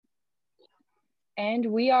And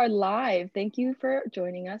we are live. Thank you for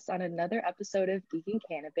joining us on another episode of Geeking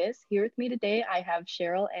Cannabis. Here with me today, I have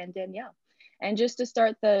Cheryl and Danielle. And just to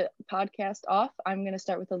start the podcast off, I'm going to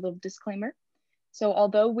start with a little disclaimer. So,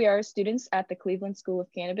 although we are students at the Cleveland School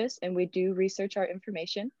of Cannabis and we do research our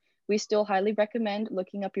information, we still highly recommend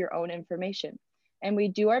looking up your own information. And we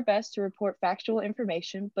do our best to report factual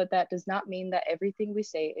information, but that does not mean that everything we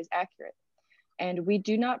say is accurate. And we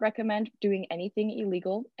do not recommend doing anything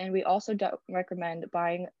illegal. And we also don't recommend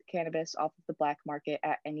buying cannabis off of the black market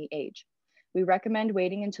at any age. We recommend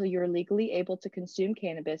waiting until you're legally able to consume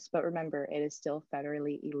cannabis, but remember, it is still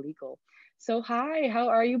federally illegal. So, hi, how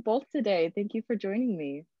are you both today? Thank you for joining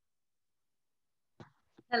me.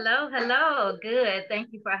 Hello, hello. Good.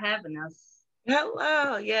 Thank you for having us.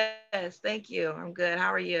 Hello. Yes, thank you. I'm good.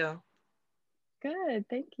 How are you? Good,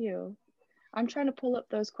 thank you. I'm trying to pull up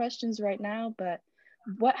those questions right now, but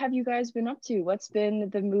what have you guys been up to? What's been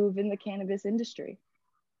the move in the cannabis industry?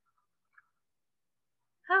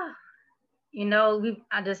 We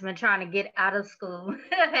I just been trying to get out of school,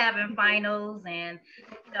 having finals and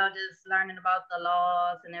just learning about the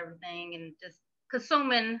laws and everything and just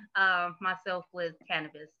consuming myself with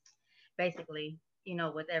cannabis, basically,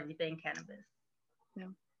 with everything cannabis. Yeah.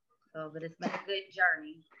 So, but it's been a good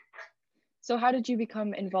journey. So, how did you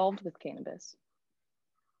become involved with cannabis?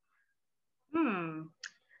 Hmm.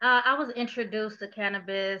 I was introduced to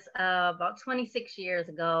cannabis about 26 years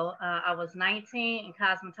ago. I was 19 in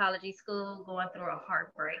cosmetology school, going through a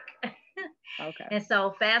heartbreak. Okay. And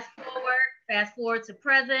so fast forward to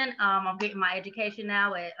present. I'm getting my education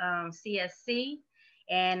now at CSC,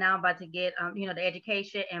 and now I'm about to get the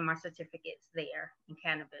education and my certificates there in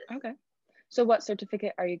cannabis. Okay. So, what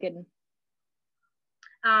certificate are you getting?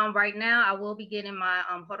 Right now, I will be getting my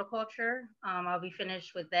horticulture. I'll be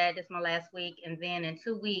finished with that. This is my last week, and then in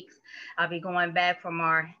 2 weeks, I'll be going back for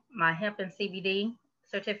my hemp and CBD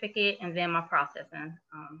certificate, and then my processing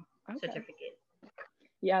Okay. certificate.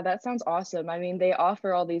 Yeah, that sounds awesome. I mean, they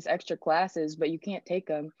offer all these extra classes, but you can't take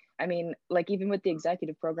them. I mean, like even with the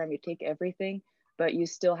executive program, you take everything, but you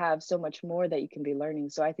still have so much more that you can be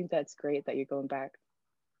learning. So I think that's great that you're going back.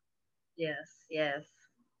 Yes, yes.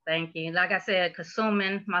 Thank you. Like I said,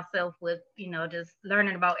 consuming myself with just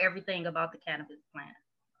learning about everything about the cannabis plant.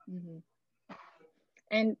 Hmm.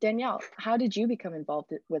 And Danielle, how did you become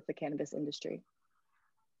involved with the cannabis industry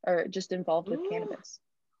or just involved with Ooh, cannabis?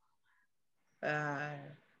 uh,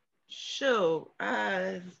 shoot.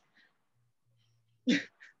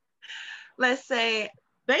 Let's say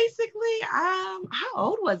basically, how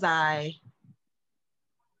old was I?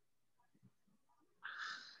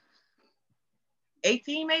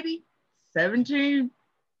 18 maybe? 17?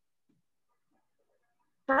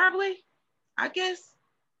 Probably, I guess,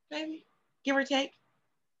 maybe, give or take.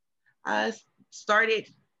 I started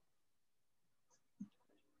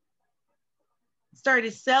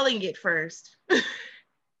started selling it first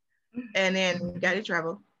and then got in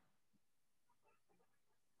trouble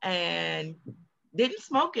and didn't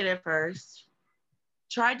smoke it at first.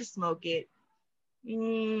 Tried to smoke it.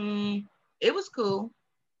 Mm, it was cool.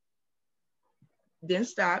 Then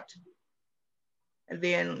stopped. And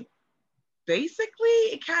then basically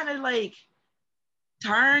it kind of like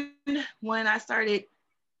turned when I started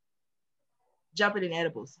jumping in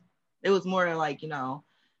edibles. It was more like,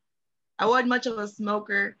 I wasn't much of a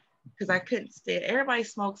smoker because I couldn't stand. Everybody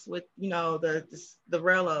smokes with, the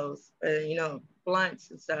Rellos,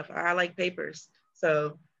 blunts and stuff. I like papers.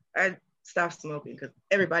 So I stopped smoking because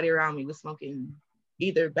everybody around me was smoking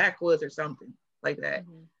either backwoods or something like that.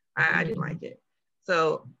 Hmm. I didn't like it.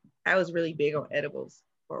 So I was really big on edibles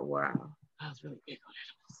for a while. I was really big on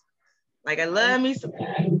edibles. Like I Yeah, and love me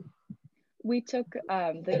some. we took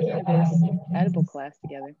the cannabis edible class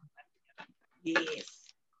together. Yes,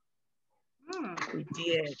 Hmm. we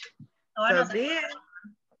did. Oh, I So know that.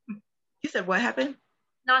 then you said what happened?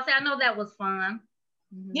 No, I said I know that was fun.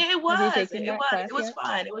 Hmm. Yeah, it Have you was. taken It that was. class It was yet?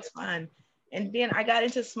 fun. It was fun. And then I got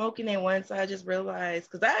into smoking it once. I just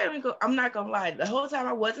realized because I didn't go. I'm not gonna lie. The whole time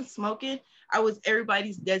I wasn't smoking, I was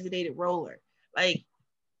everybody's designated roller. Like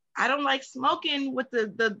I don't like smoking with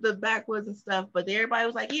the backwoods and stuff, but everybody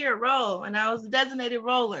was like, "Here, roll," and I was the designated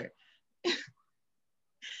roller.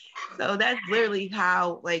 So that's literally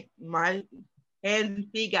how like my hands and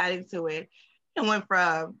feet got into it. It went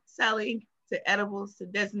from selling to edibles to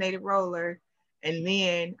designated roller, and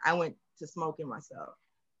then I went to smoking myself.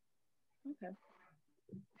 Okay.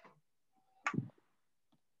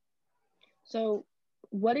 So,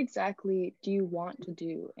 what exactly do you want to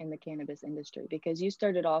do in the cannabis industry? Because you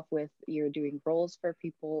started off with you're doing roles for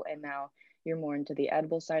people and now you're more into the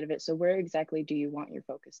edible side of it. So, where exactly do you want your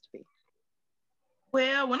focus to be?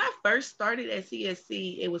 Well, when I first started at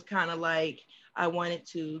CSC, it was kind of like I wanted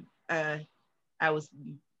to, I was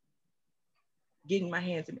getting my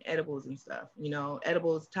hands in edibles and stuff,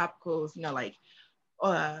 edibles, topicals, like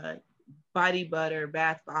uh, body butter,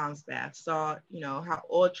 bath bombs, bath salt, how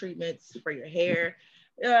oil treatments for your hair,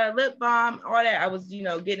 lip balm, all that. I was,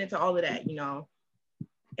 getting into all of that,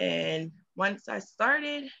 And once I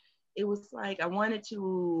started, it was like I wanted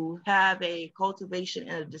to have a cultivation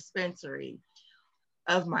and a dispensary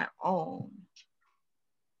of my own.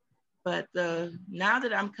 But now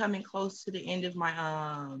that I'm coming close to the end of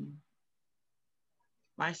my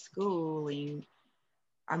schooling,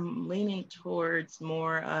 I'm leaning towards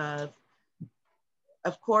more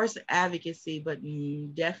of course, advocacy, but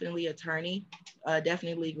definitely attorney,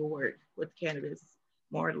 definitely legal work with cannabis,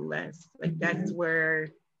 more or less. Like that's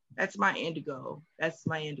my indigo. That's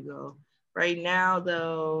my indigo. Right now,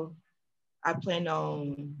 though, I plan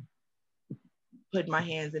on putting my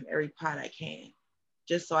hands in every pot I can,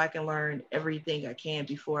 just so I can learn everything I can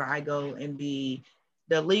before I go and be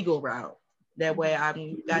the legal route. That way, I've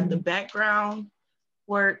got the background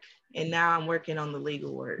work, and now I'm working on the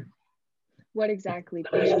legal work. What exactly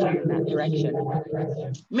pushed you in that direction?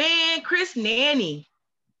 Man, Chris Nanny.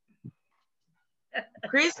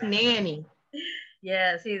 Chris Nanny.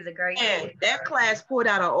 Yes, he's a great Man, that class pulled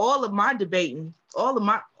out of all of my debating,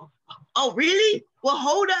 oh, really? Well,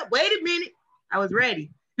 hold up, wait a minute. I was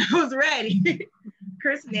ready.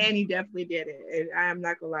 Chris Nanny definitely did it. And I'm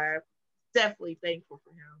not gonna lie, I'm definitely thankful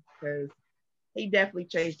for him because he definitely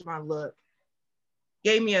changed my look.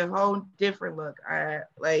 Gave me a whole different look. I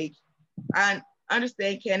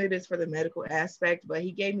understand cannabis for the medical aspect, but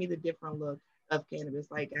he gave me the different look of cannabis.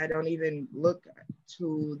 Like I don't even look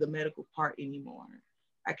to the medical part anymore.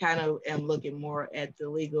 I kind of am looking more at the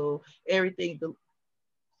legal, everything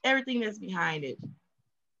that's behind it.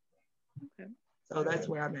 Okay. So that's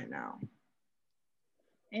where I'm at now.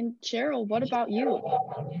 And Cheryl, what about you?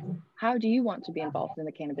 How do you want to be involved in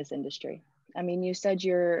the cannabis industry? I mean, you said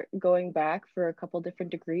you're going back for a couple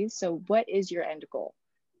different degrees. So what is your end goal?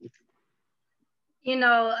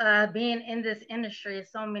 Being in this industry,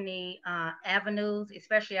 so many avenues,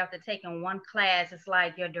 especially after taking one class, it's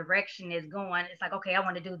like your direction is going. It's like, okay, I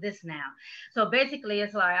want to do this now. So basically,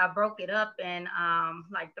 it's like I broke it up in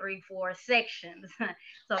like 3-4 sections.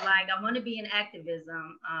 So like I want to be in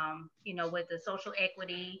activism, with the social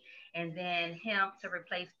equity, and then hemp to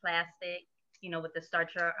replace plastic, with the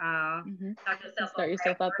start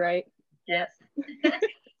yourself up right. Yes.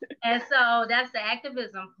 And so that's the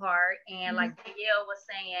activism part. And like Danielle was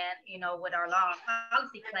saying, with our law and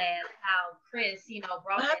policy class, how Chris,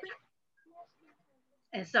 brought it.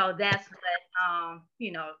 And so that's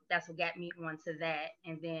what got me onto that.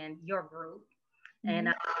 And then your group. And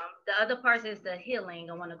the other part is the healing.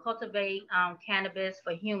 I want to cultivate cannabis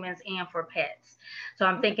for humans and for pets. So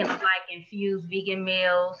I'm thinking of like infused vegan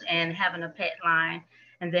meals and having a pet line.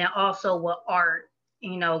 And then also with art.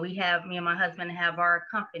 Me and my husband have our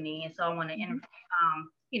company, and so I want to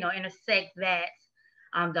intersect that,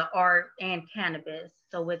 the art and cannabis.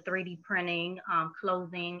 So with 3D printing,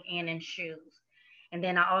 clothing, and in shoes. And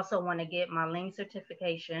then I also want to get my lean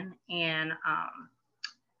certification. And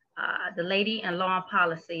the lady in law and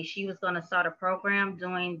policy, she was going to start a program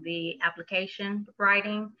doing the application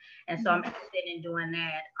writing, and so I'm interested in doing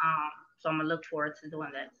that. So I'm gonna look forward to doing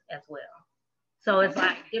that as well. So it's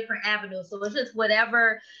like different avenues. So it's just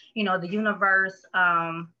whatever, the universe,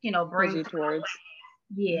 brings you towards.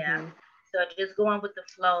 Yeah. So just going with the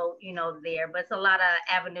flow, there. But it's a lot of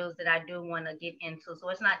avenues that I do want to get into. So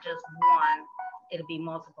it's not just one, it'll be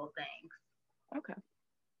multiple things. Okay.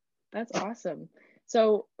 That's awesome.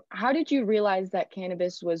 So how did you realize that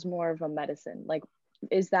cannabis was more of a medicine? Like,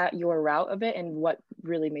 is that your route of it? And what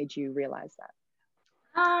really made you realize that?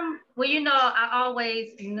 Well, I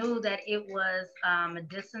always knew that it was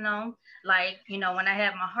medicinal. Like, when I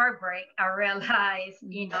had my heartbreak, I realized,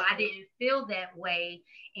 I didn't feel that way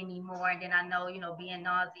anymore. And then I know, being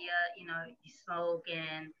nausea, you smoke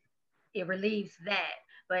and it relieves that.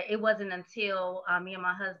 But it wasn't until me and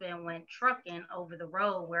my husband went trucking over the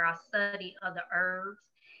road where I studied other herbs.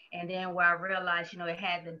 And then where I realized, it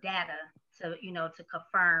had the data to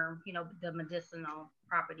confirm, the medicinal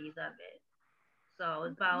properties of it. So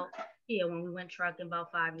it's about, when we went trucking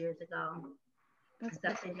about 5 years ago. That's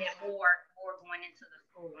awesome. more going into the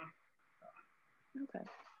school. So. Okay.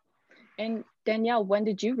 And Danielle, when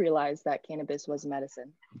did you realize that cannabis was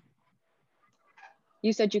medicine?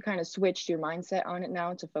 You said you kind of switched your mindset on it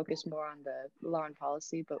now to focus more on the law and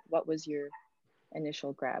policy, but what was your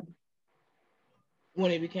initial grab?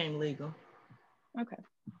 When it became legal. Okay.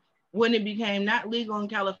 When it became not legal in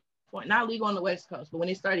California, point, not legal on the West Coast, but when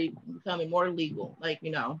it started becoming more legal, like,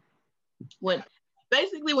 you know, when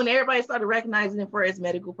basically when everybody started recognizing it for its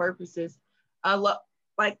medical purposes, I love,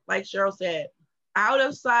 like Cheryl said, out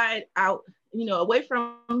of sight, out, you know, away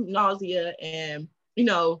from nausea and, you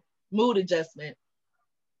know, mood adjustment.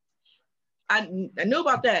 I knew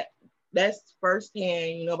about that. That's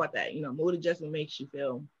firsthand, you know about that. You know, mood adjustment makes you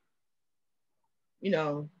feel, you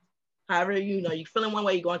know, however, you know, you're feeling one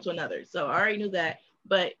way, you're going to another. So I already knew that.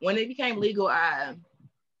 But when it became legal, I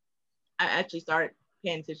actually started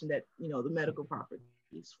paying attention that, you know, the medical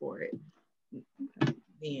properties for it.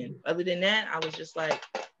 And other than that, I was just like,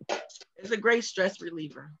 it's a great stress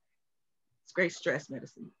reliever. It's great stress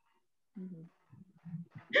medicine.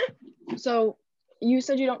 Mm-hmm. So you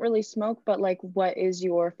said you don't really smoke, but like, what is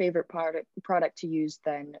your favorite product to use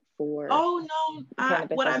then for? Oh no,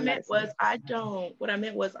 what I meant medicine? was I don't. What I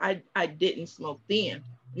meant was I didn't smoke then.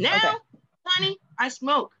 Now, okay, honey, I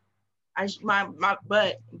smoke.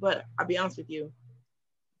 But I'll be honest with you,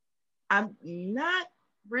 I'm not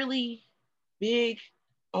really big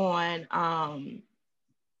on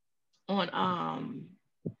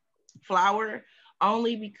flower,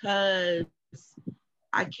 only because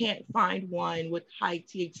I can't find one with high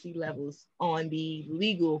THC levels on the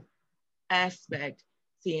legal aspect,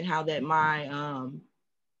 seeing how that my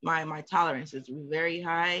tolerance is very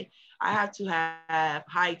high. I have to have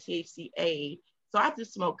high THCA, so I have to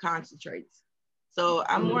smoke concentrates. So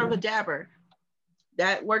I'm more of a dabber.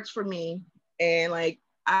 That works for me. And like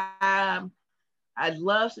I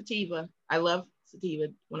love sativa. I love sativa.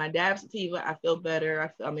 When I dab sativa, I feel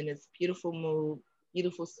better. I'm in this beautiful mood,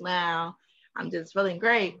 beautiful smile. I'm just feeling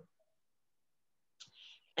great.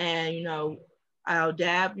 And you know, I'll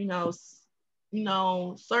dab, you know,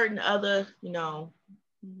 certain other, you know,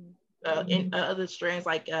 other strands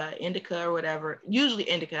like indica or whatever. Usually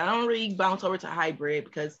indica. I don't really bounce over to hybrid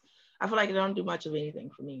because I feel like it don't do much of anything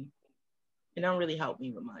for me. It don't really help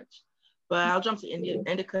me with much. But I'll jump to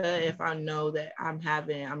indica if I know that I'm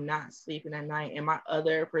not sleeping at night, and my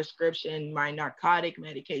other prescription, my narcotic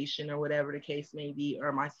medication or whatever the case may be,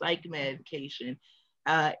 or my psych medication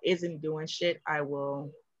isn't doing shit. I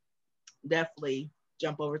will definitely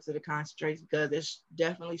jump over to the concentrates because it's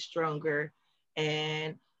definitely stronger.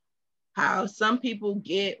 And how some people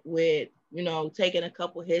get with, you know, taking a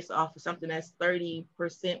couple hits off of something that's 30%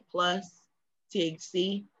 plus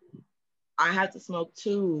THC, I have to smoke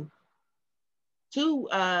two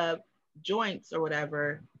joints or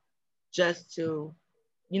whatever just to,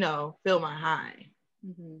 you know, feel my high.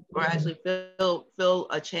 Mm-hmm. Or actually feel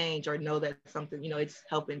a change or know that something, you know, it's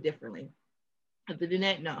helping differently. Other than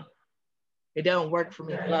that, no, it don't work for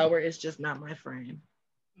me. Flower is just not my friend.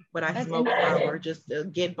 But I smoke flower just to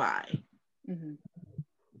get by. Mm-hmm.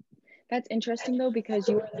 That's interesting though, because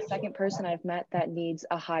you are the second person I've met that needs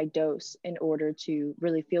a high dose in order to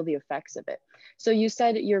really feel the effects of it. So you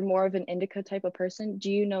said you're more of an indica type of person.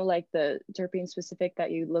 Do you know like the terpene specific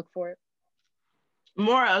that you look for?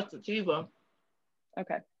 More of sativa.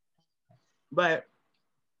 Okay. But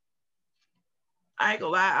I ain't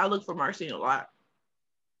gonna lie, I look for myrcene a lot.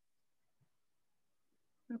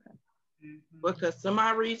 Okay. Because some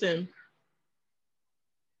odd reason,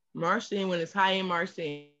 myrcene, when it's high in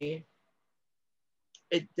myrcene,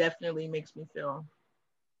 it definitely makes me feel,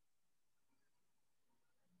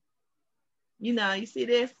 you know, you see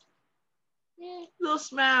this? Little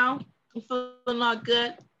smile. I'm feeling all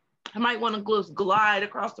good. I might want to just glide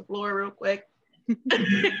across the floor real quick.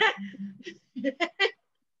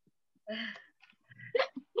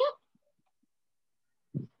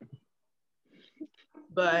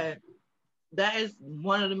 But that is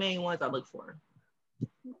one of the main ones I look for.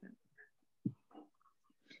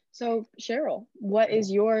 So Cheryl, what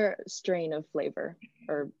is your strain of flavor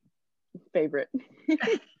or favorite?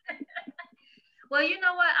 Well, you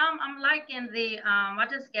know what? I'm liking the I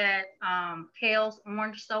just got Kale's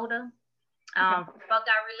orange soda,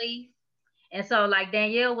 Buckeye Relief. And so like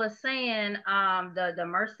Danielle was saying, the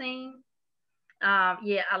myrcene,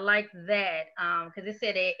 yeah, I like that because it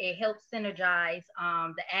said it helps synergize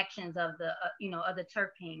the actions of the you know, other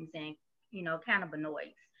terpenes and, you know,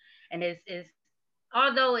 cannabinoids. And it's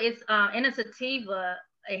although it's in a sativa,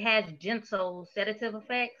 it has gentle sedative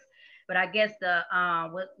effects. But I guess the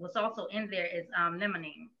what's also in there is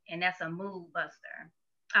limonene, and that's a mood buster.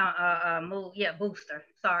 Booster.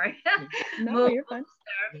 Sorry, no, mood you're fine.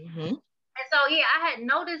 Mm-hmm. And so yeah, I had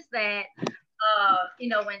noticed that you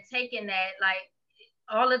know, when taking that, like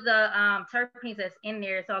all of the terpenes that's in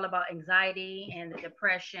there, it's all about anxiety and the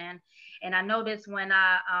depression. And I noticed when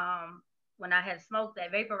I had smoked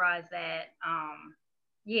that, vaporized that,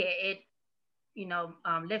 yeah, it, you know,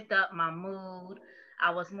 lift up my mood.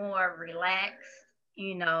 I was more relaxed,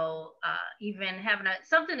 even having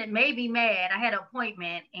something that made me mad. I had an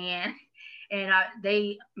appointment and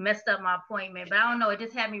they messed up my appointment, but I don't know. It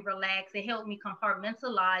just had me relax. It helped me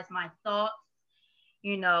compartmentalize my thoughts,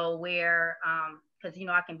 where, because,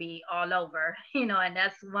 I can be all over, and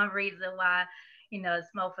that's one reason why,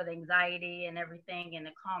 smoke for the anxiety and everything and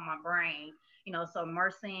to calm my brain, so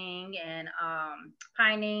immersing and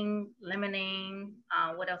pining, lemoning,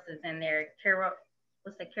 what else is in there?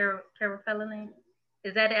 What's the carofilling?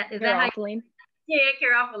 Is that how Caryophyllene? Yeah,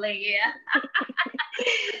 carofilling, yeah.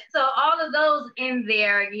 So all of those in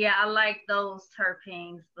there, yeah, I like those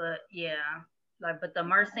terpenes, but yeah, but the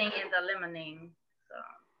immersing and the lemoning, so.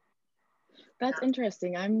 That's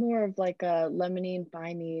interesting. I'm more of like a limonene,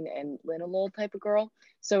 pinene, and linalool type of girl.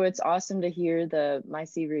 So it's awesome to hear the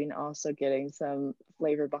mycelium also getting some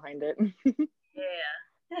flavor behind it.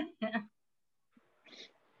 Yeah.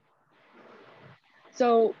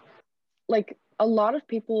 So, like, a lot of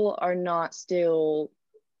people are not still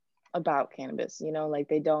about cannabis, like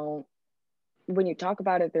they don't, when you talk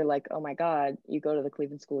about it, they're like, oh my God, you go to the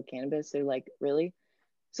Cleveland School of Cannabis. They're like, really?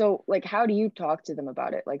 So, like, how do you talk to them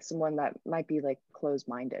about it? Like someone that might be like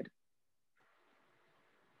closed-minded.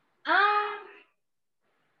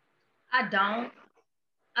 I don't.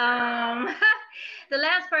 The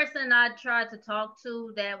last person I tried to talk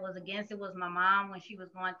to that was against it was my mom when she was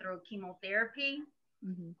going through chemotherapy.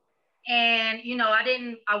 Mm-hmm. And,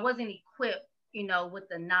 I wasn't equipped, with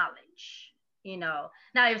the knowledge, Now,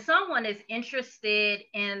 if someone is interested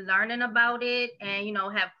in learning about it and,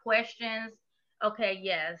 have questions, okay,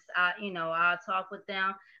 yes, I'll talk with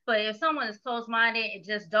them. But if someone is closed-minded and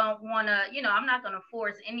just don't want to, I'm not going to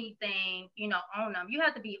force anything, on them. You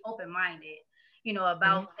have to be open-minded,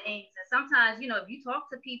 about things. And sometimes, if you talk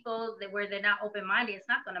to people where they're not open-minded, it's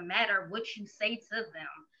not going to matter what you say to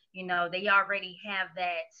them. They already have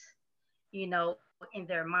that, in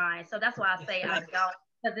their mind. So that's why I say I don't,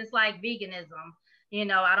 because it's like veganism.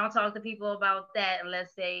 I don't talk to people about that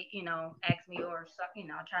unless they, ask me or,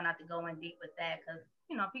 try not to go in deep with that because,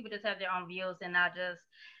 people just have their own views and I just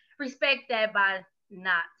respect that by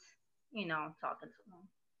not, talking to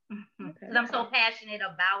them. Because okay. I'm so passionate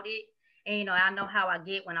about it. And, I know how I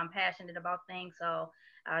get when I'm passionate about things. So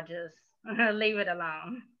I just leave it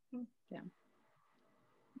alone. Yeah.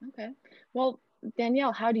 Okay. Well,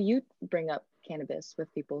 Danielle, how do you bring up cannabis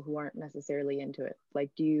with people who aren't necessarily into it? Like,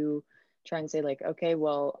 do you try and say like, okay,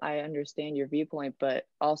 well, I understand your viewpoint, but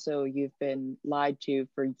also you've been lied to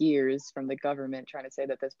for years from the government trying to say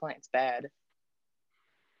that this plant's bad?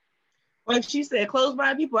 Like she said,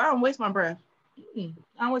 closed-minded people, I don't waste my breath. I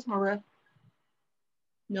don't waste my breath.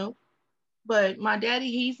 Nope. But my daddy,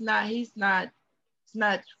 he's not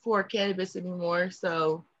for cannabis anymore.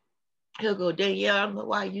 So he'll go, Danielle, I don't know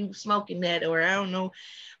why you smoking that, or I don't know.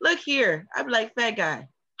 Look here, I'd be like, fat guy,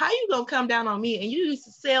 how you gonna come down on me and you used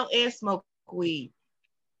to sell and smoke weed?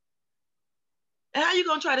 And how you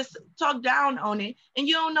gonna try to talk down on it and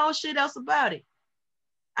you don't know shit else about it?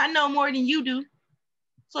 I know more than you do.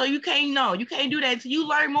 So you can't know. You can't do that until you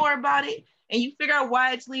learn more about it and you figure out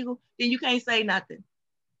why it's legal, then you can't say nothing.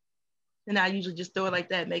 And I usually just throw it like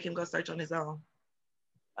that, make him go search on his own.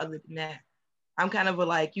 Other than that, I'm kind of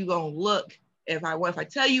like, you gonna look. If I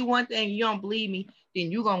tell you one thing, you don't believe me,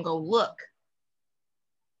 then you gonna go look.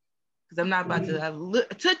 Because I'm not about to,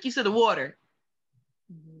 I took you to the water.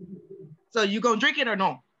 So you gonna drink it or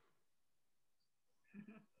no?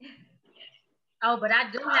 Oh, but I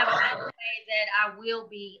do have a way that I will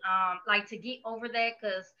be like to get over that,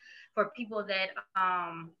 because for people that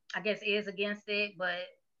I guess is against it, but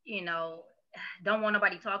don't want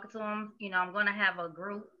nobody talking to them, I'm gonna have a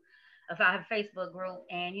group. If I have a Facebook group,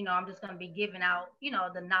 and I'm just gonna be giving out the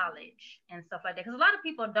knowledge and stuff like that, because a lot of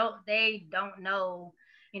people don't know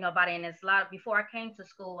about it, and it's a lot. Before I came to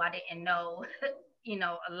school, I didn't know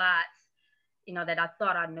a lot that I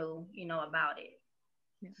thought I knew about it.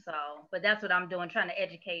 Yeah. So, but that's what I'm doing, trying to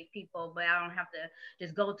educate people, but I don't have to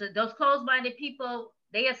just go to those closed-minded people.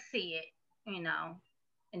 They'll see it,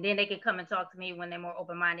 and then they can come and talk to me when they're more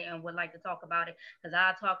open-minded and would like to talk about it, because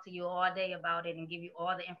I'll talk to you all day about it and give you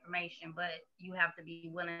all the information, but you have to be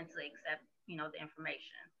willing to accept, the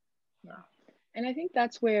information. So. And I think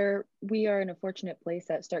that's where we are in a fortunate place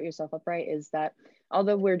at Start Yourself Upright, is that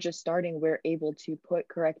although we're just starting, we're able to put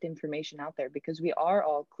correct information out there because we are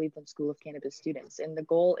all Cleveland School of Cannabis students. And the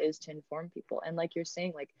goal is to inform people. And like you're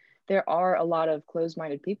saying, like there are a lot of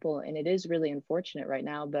closed-minded people, and it is really unfortunate right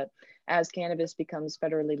now. But as cannabis becomes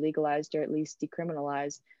federally legalized or at least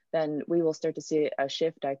decriminalized, then we will start to see a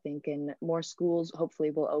shift, I think, and more schools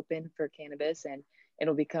hopefully will open for cannabis, and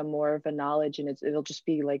it'll become more of a knowledge, and it'll just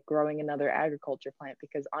be like growing another agriculture plant,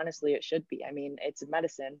 because honestly it should be. I mean, it's a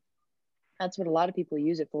medicine. That's what a lot of people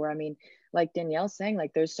use it for. I mean, like Danielle's saying,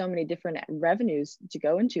 like there's so many different revenues to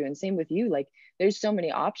go into, and same with you. Like there's so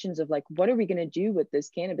many options of like, what are we going to do with this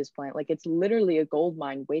cannabis plant? Like it's literally a gold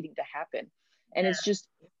mine waiting to happen. And Yeah. it's just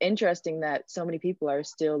interesting that so many people are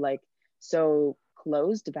still like so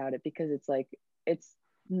closed about it, because it's like it's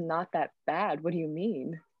not that bad. What do you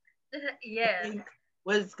mean? I Yes. think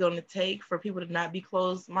what it's going to take for people to not be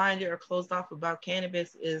closed minded or closed off about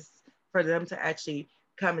cannabis is for them to actually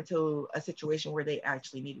come into a situation where they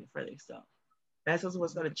actually need it for themselves. That's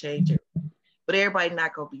what's going to change it. But everybody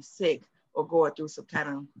not going to be sick or going through some kind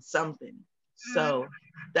of something. So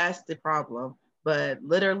that's the problem. But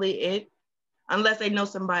literally, unless they know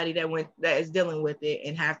somebody that is dealing with it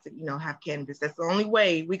and have to, have cannabis. That's the only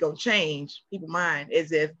way we gonna change people's mind,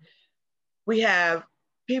 is if we have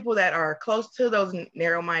people that are close to those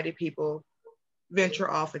narrow-minded people venture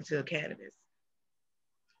off into cannabis.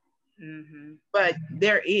 Mm-hmm. But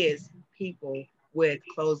there is people with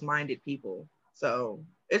closed-minded people, so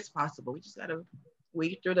it's possible. We just gotta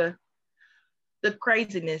weed through the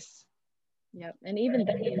craziness. Yep. And even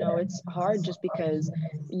then, it's hard just because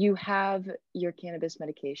you have your cannabis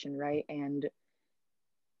medication, right? And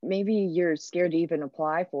maybe you're scared to even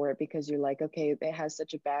apply for it because you're like, okay, it has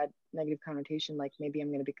such a bad negative connotation. Like maybe I'm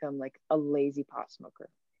going to become like a lazy pot smoker,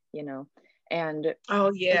 you know? And Oh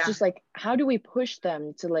it's yeah. just like, how do we push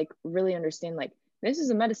them to like really understand, like, this is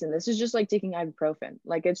a medicine. This is just like taking ibuprofen.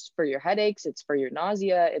 Like it's for your headaches, it's for your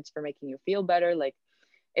nausea, it's for making you feel better. Like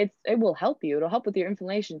it will help you. It'll help with your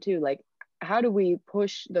inflammation too. Like, how do we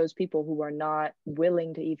push those people who are not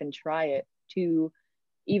willing to even try it to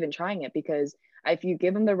even trying it? Because if you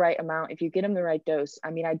give them the right amount, if you get them the right dose, I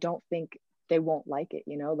mean, I don't think they won't like it.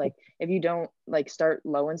 Like if you don't like start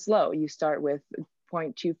low and slow, you start with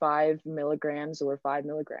 0.25 milligrams or 5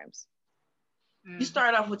 milligrams. You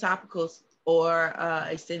start off with topicals or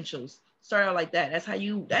essentials. Start out like that. That is how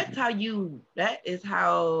you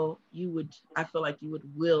would, I feel like you would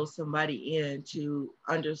will somebody into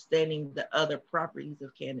understanding the other properties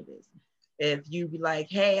of cannabis. If you be like,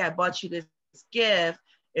 hey, I bought you this gift,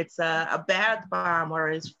 it's a bath bomb or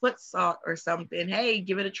it's foot salt or something. Hey,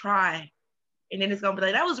 give it a try. And then it's gonna be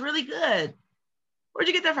like, that was really good. Where'd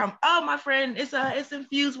you get that from? Oh, my friend, it's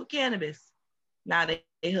infused with cannabis. Now they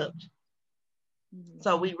hooked.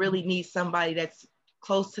 So we really need somebody that's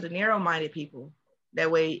close to the narrow-minded people.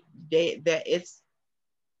 That way they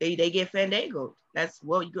get fandangled. That's,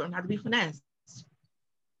 well, you're gonna have to be finessed.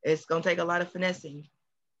 It's gonna take a lot of finessing.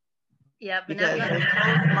 Yep. Because those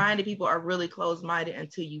closed-minded people are really closed-minded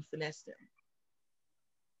until you finesse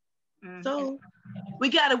them. So we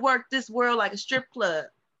gotta work this world like a strip club.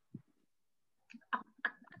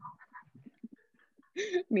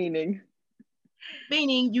 Meaning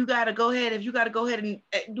you gotta go ahead. If you gotta go ahead and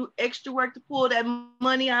do extra work to pull that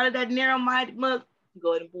money out of that narrow-minded mother,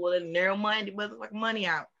 go ahead and pull that narrow-minded motherfucking money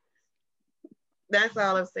out. That's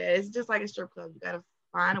all I'm saying. It's just like a strip club. You gotta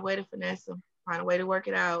find a way to finesse them, find a way to work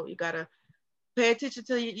it out. You gotta pay attention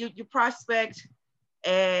to your prospect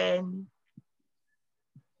and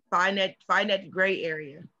find that gray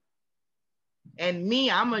area. And me,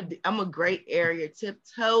 I'm a gray area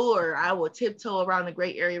tiptoe, or I will tiptoe around the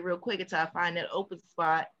gray area real quick until I find that open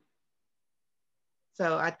spot.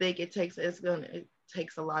 So I think it takes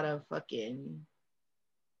a lot of fucking,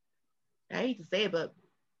 I hate to say it, but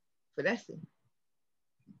finessing.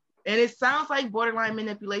 And it sounds like borderline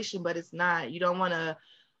manipulation, but it's not. You don't want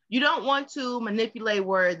to manipulate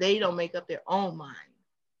where they don't make up their own mind.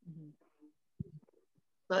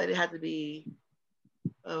 So it has to be,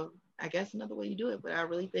 I guess, another way you do it. But I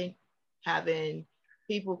really think having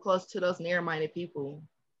people close to those narrow-minded people,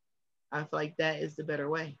 I feel like that is the better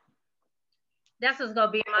way. That was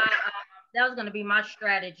gonna be my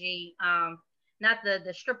strategy. Not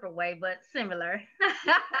the stripper way, but similar.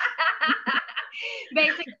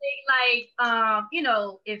 Basically, like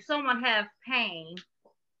if someone have pain,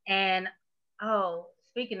 and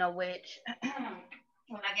speaking of which,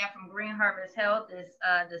 what I got from Green Harvest Health is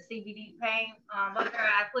the CBD pain butter.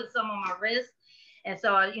 I put some on my wrist, and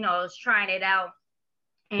so I was trying it out,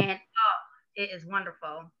 and it is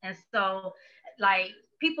wonderful. And so, like,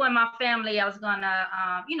 people in my family, I was gonna,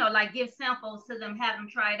 like, give samples to them, have them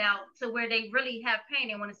try it out to where they really have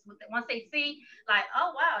pain, and once they see, like,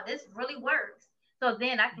 oh wow, this really works. So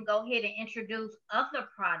then I can go ahead and introduce other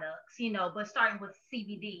products, but starting with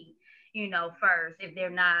CBD, first, if they're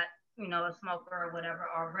not, a smoker or whatever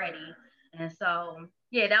already. And so,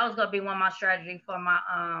 yeah, that was gonna be one of my strategy for my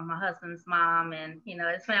husband's mom and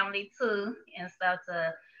his family too and stuff,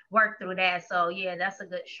 to work through that. So yeah, that's a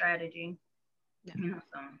good strategy. Yeah. You know,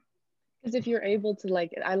 so. Because if you're able to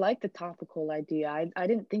like, I like the topical idea. I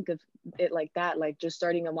didn't think of it like that, like just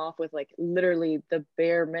starting them off with like literally the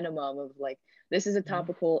bare minimum of like, this is a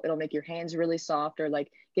topical, it'll make your hands really soft, or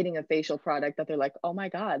like getting a facial product that they're like, oh my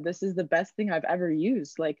God, this is the best thing I've ever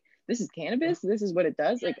used. Like, this is cannabis, this is what it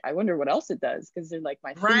does. Like, I wonder what else it does, because they're like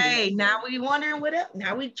my skin's Right. amazing. Now we wondering what else.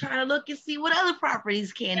 Now we trying to look and see what other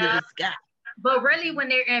properties cannabis got. But really when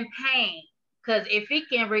they're in pain, because if it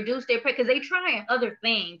can reduce their pain, because they trying other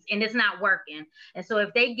things and it's not working. And so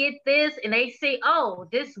if they get this and they say, oh,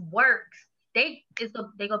 this works, they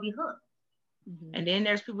gonna be hooked. And then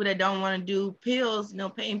there's people that don't want to do pills, no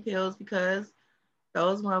pain pills, because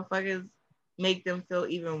those motherfuckers make them feel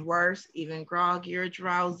even worse, even groggier,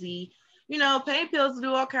 drowsy. You know, pain pills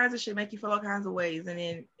do all kinds of shit, make you feel all kinds of ways. And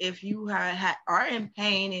then if you are in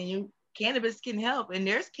pain and cannabis can help. And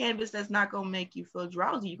there's cannabis that's not gonna make you feel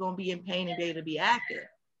drowsy. You're gonna be in pain and be able to be active.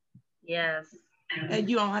 Yes. And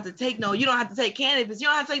you don't have to take cannabis. You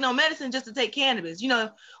don't have to take no medicine just to take cannabis. You know,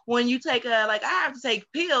 when you take I have to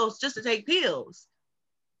take pills just to take pills.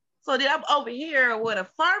 So then I'm over here with a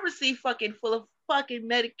pharmacy fucking full of fucking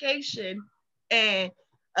medication and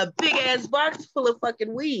a big ass box full of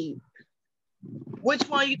fucking weed. Which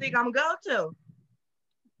one you think I'm gonna go to?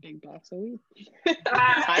 Big box of weed.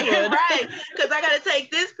 I would. Right, because I gotta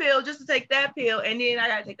take this pill just to take that pill, and then I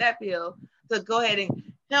gotta take that pill to go ahead and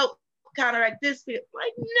help counteract this pill.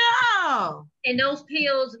 Like, no. And those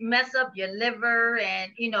pills mess up your liver,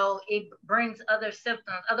 and you know it brings other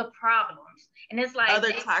symptoms, other problems, and it's like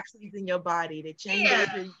other toxins in your body that change.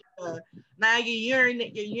 Now your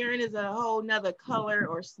urine is a whole nother color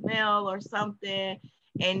or smell or something,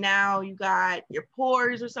 and now you got your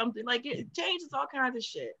pores or something. Like, it changes all kinds of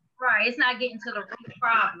shit. Right, it's not getting to the root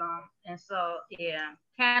problem, and so yeah,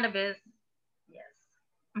 cannabis,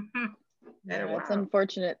 yes. Yeah, it's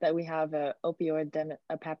unfortunate that we have a opioid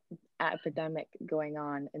epidemic going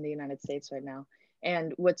on in the United States right now.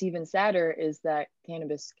 And what's even sadder is that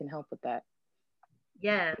cannabis can help with that.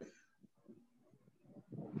 Yes.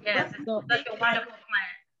 Yes, it's such a wonderful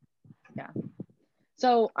plant. Yeah.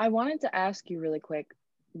 So I wanted to ask you really quick,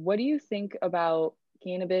 what do you think about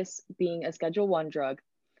cannabis being a Schedule I drug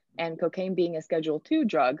and cocaine being a Schedule II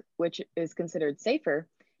drug, which is considered safer,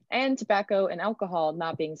 and tobacco and alcohol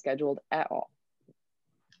not being scheduled at all?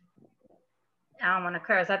 I don't want to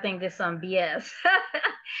curse. I think there's some BS.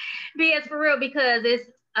 BS for real, because it's,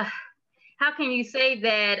 how can you say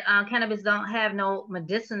that cannabis don't have no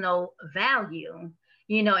medicinal value,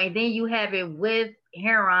 you know, and then you have it with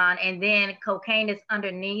heroin and then cocaine is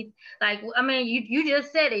underneath. Like, I mean, you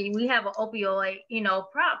just said it. We have an opioid, you know,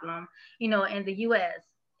 problem, you know, in the US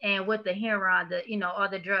and with the heroin, you know, all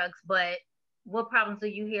the drugs, but what problems do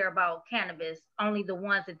you hear about cannabis? Only the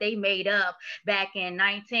ones that they made up back in the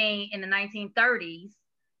 1930s,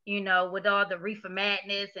 you know, with all the reefer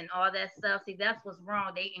madness and all that stuff. See, that's what's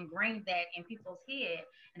wrong. They ingrained that in people's head,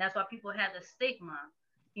 and that's why people have the stigma,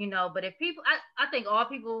 you know. But if people, I think all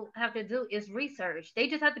people have to do is research. They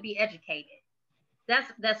just have to be educated.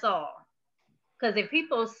 That's all. Because if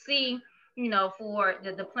people see, you know, for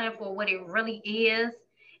the plan for what it really is,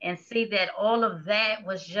 and see that all of that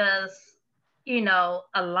was just, you know,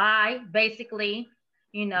 a lie, basically,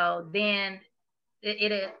 you know, then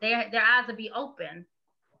their eyes will be open,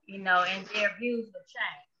 you know, and their views will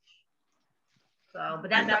change. So,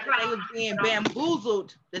 but that's the problem. They was being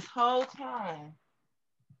bamboozled this whole time.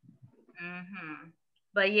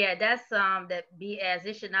 But yeah, that's that BS.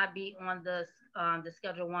 It should not be on the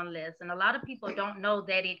Schedule I list, and a lot of people don't know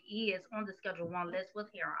that it is on the Schedule I list with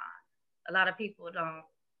heroin. A lot of people don't.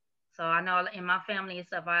 So I know in my family and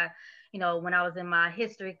stuff, you know, when I was in my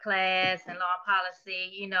history class and law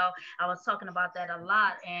policy, you know, I was talking about that a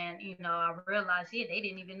lot. And, you know, I realized, yeah, they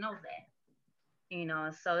didn't even know that, you know.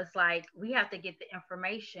 So it's like we have to get the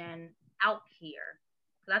information out here.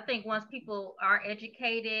 Because I think once people are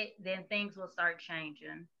educated, then things will start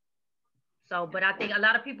changing. So, but I think a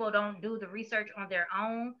lot of people don't do the research on their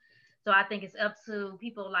own. So I think it's up to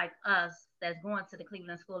people like us that's going to the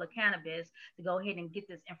Cleveland School of Cannabis to go ahead and get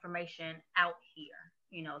this information out here,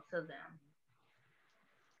 you know, to them.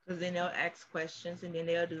 Because then they'll ask questions and then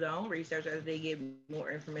they'll do their own research as they get more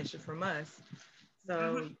information from us.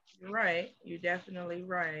 So you're right. You're definitely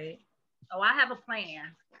right. Oh, I have a plan.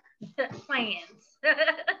 Plans.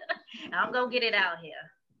 I'm going to get it out here.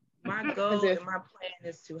 My goal and my plan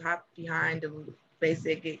is to hop behind the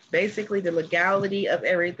basically the legality of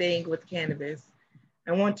everything with cannabis.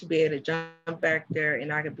 I want to be able to jump back there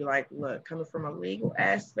and I could be like, look, coming from a legal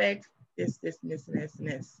aspect, this, and this, and this, and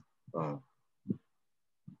this. Boom.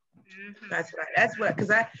 That's what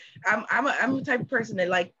because I'm the type of person that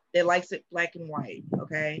likes it black and white.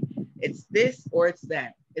 Okay, it's this or it's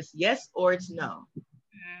that. It's yes or it's no.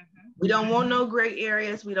 We don't want no gray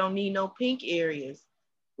areas. We don't need no pink areas.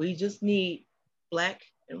 We just need black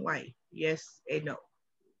and white. Yes and no.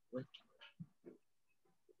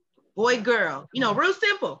 Boy, girl. Real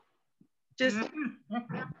simple. Just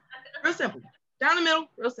real simple. Down the middle,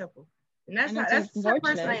 real simple. And that's the type of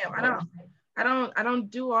person I am. I don't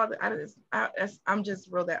do all the. I'm just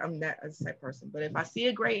real that I'm that as a type person. But if I see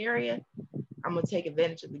a gray area, I'm gonna take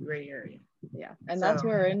advantage of the gray area. Yeah, and that's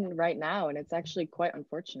where we're in right now, and it's actually quite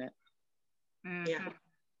unfortunate. Yeah.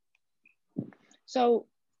 So,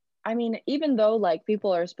 I mean, even though like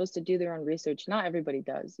people are supposed to do their own research, not everybody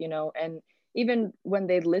does, and even when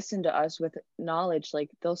they listen to us with knowledge, like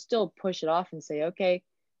they'll still push it off and say, okay,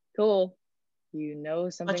 cool,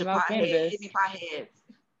 something about cannabis.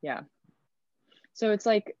 Yeah. So it's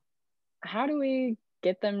like, how do we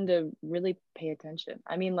get them to really pay attention?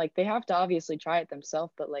 I mean, like they have to obviously try it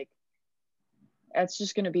themselves, but like that's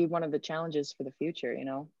just going to be one of the challenges for the future,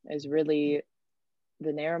 is really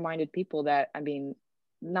the narrow-minded people that, I mean,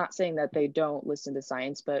 not saying that they don't listen to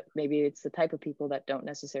science, but maybe it's the type of people that don't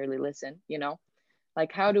necessarily listen,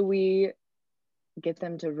 like how do we get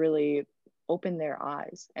them to really open their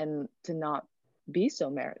eyes and to not be so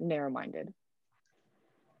narrow-minded?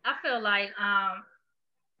 I feel like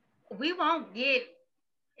we won't get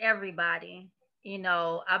everybody.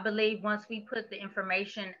 I believe once we put the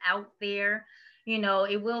information out there,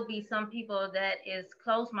 it will be some people that is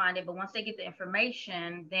close-minded, but once they get the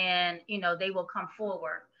information, then, they will come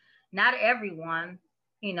forward. Not everyone,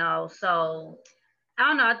 so I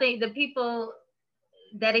don't know. I think the people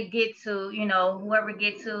that it get to, whoever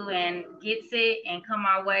get to and gets it and come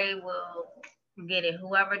our way will get it.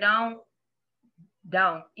 Whoever don't.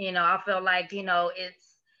 I feel like, it's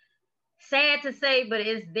sad to say, but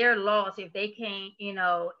it's their loss if they can't,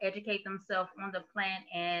 educate themselves on the plant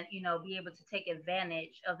and, be able to take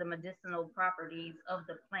advantage of the medicinal properties of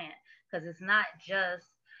the plant. Because it's not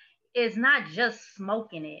just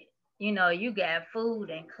smoking it. You got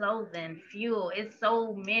food and clothing, fuel. It's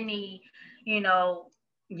so many,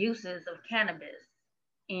 uses of cannabis,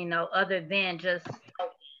 other than just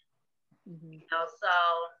smoking. So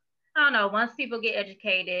I don't know. Once people get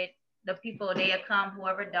educated, the people they'll come.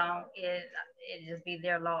 Whoever don't, it just be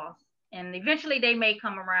their loss. And eventually they may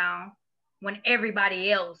come around when everybody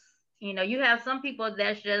else. You have some people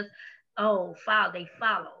that's just they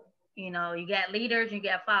follow. You got leaders, you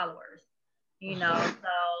got followers. So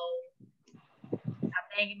I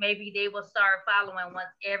think maybe they will start following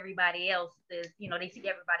once everybody else is. They see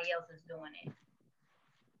everybody else is doing it.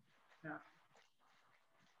 So.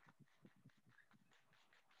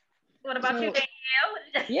 What about you, Danielle?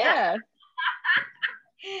 Yeah.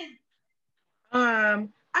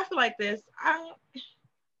 I feel like this.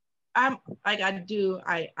 I'm like I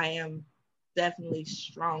am definitely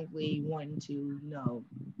strongly wanting to,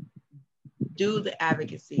 do the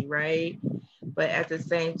advocacy, right? But at the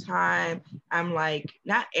same time, I'm like,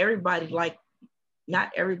 not everybody likes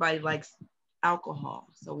alcohol.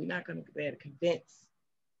 So we're not gonna be able to convince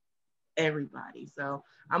everybody. So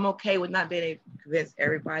I'm okay with not being able to convince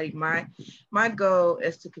everybody. My goal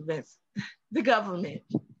is to convince the government.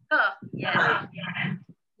 Oh, yes.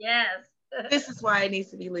 Yes. This is why it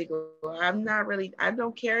needs to be legal. I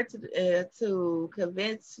don't care to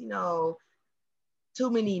convince, too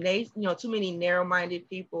many narrow-minded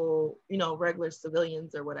people, regular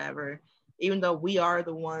civilians or whatever, even though we are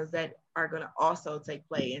the ones that are going to also take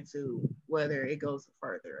play into whether it goes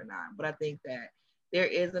further or not. But I think that there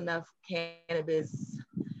is enough cannabis.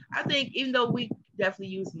 I think even though we definitely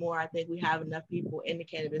use more, I think we have enough people in the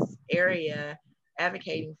cannabis area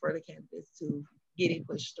advocating for the cannabis to get it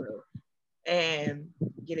pushed through and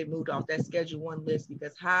get it moved off that Schedule 1 list.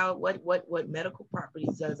 Because what medical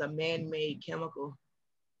properties does a man-made chemical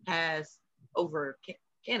has over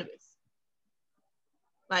cannabis?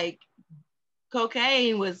 Like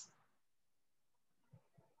cocaine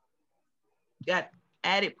got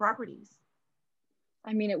added properties.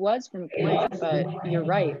 I mean, it was from plant, but you're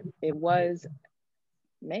right. It was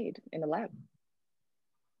made in a lab.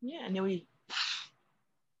 Yeah, and then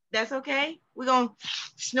that's okay. We're going to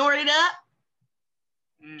snort it up,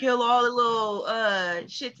 kill all the little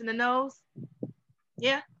shits in the nose.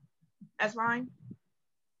 Yeah, that's fine.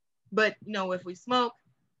 But, if we smoke,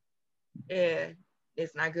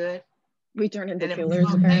 it's not good. We turn into and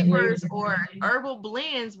killers, apparently. Papers or herbal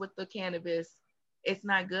blends with the cannabis, it's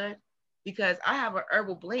not good. Because I have an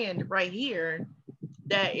herbal blend right here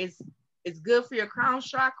that is It's good for your crown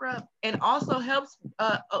chakra and also helps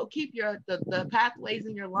keep the pathways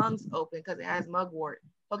in your lungs open because it has mugwort.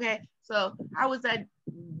 Okay, so how is that?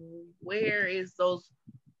 Where is those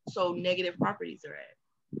so negative properties are at?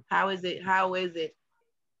 How is it? How is it?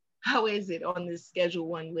 How is it on this Schedule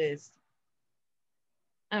 1 list?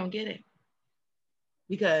 I don't get it.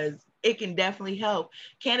 Because it can definitely help.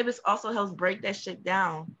 Cannabis also helps break that shit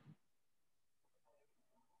down.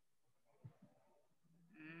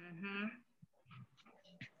 Mm-hmm.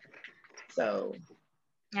 So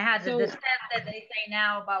I had the stats that they say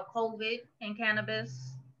now about COVID and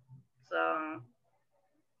cannabis. So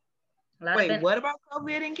wait, what about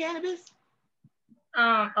COVID and cannabis?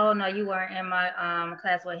 Oh no, you weren't in my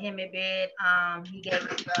class with him a bit. He gave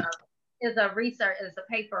us a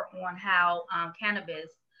paper on how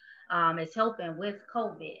cannabis is helping with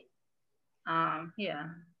COVID. Yeah.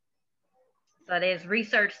 So there's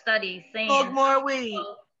research studies saying smoke more weed.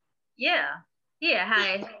 Yeah. How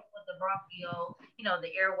it helps with the bronchial,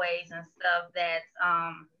 the airways and stuff. That's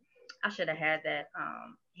I should have had that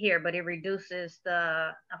here, but it reduces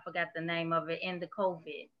I forgot the name of it, in the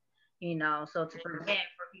COVID. So to prevent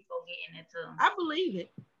for people getting it too. I believe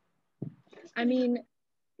it. I mean,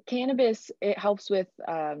 cannabis, it helps with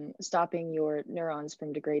stopping your neurons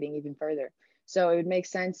from degrading even further. So it would make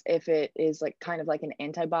sense if it is like kind of like an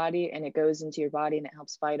antibody and it goes into your body and it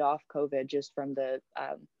helps fight off COVID just from the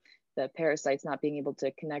parasites not being able to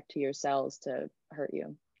connect to your cells to hurt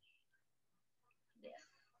you.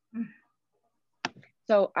 Yes.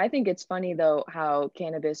 So I think it's funny though how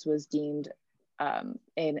cannabis was deemed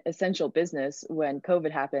an essential business when COVID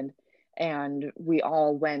happened, and we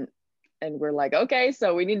all went and we're like, okay,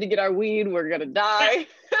 so we need to get our weed, we're gonna die.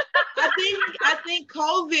 I think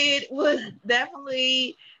COVID was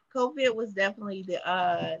definitely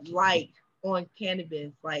the light on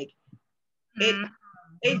cannabis. Like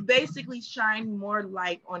it basically shined more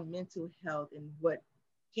light on mental health and what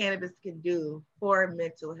cannabis can do for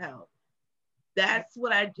mental health. That's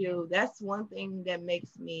what I do. That's one thing that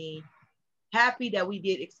makes me happy that we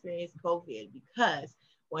did experience COVID, because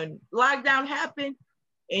when lockdown happened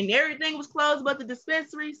and everything was closed but the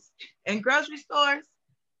dispensaries and grocery stores,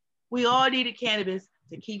 we all needed cannabis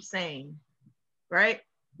to keep sane, right?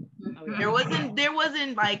 Oh, yeah.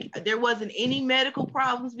 There wasn't any medical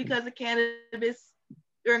problems because of cannabis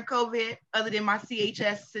during COVID, other than my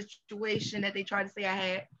CHS situation that they tried to say I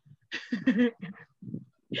had.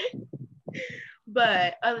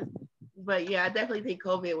 But yeah, I definitely think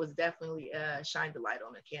COVID was definitely shined the light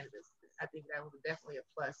on the cannabis. I think that was definitely a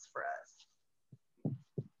plus for us.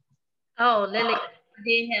 Oh, Lily, I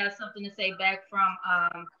did have something to say back from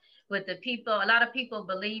with the people. A lot of people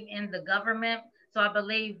believe in the government. So I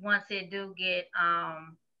believe once it do get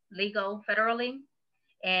legal federally,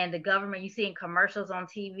 and the government, you see in commercials on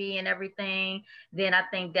TV and everything, then I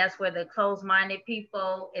think that's where the closed-minded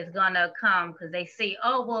people is gonna come, because they see,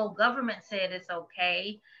 oh, well, government said it's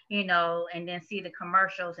okay, and then see the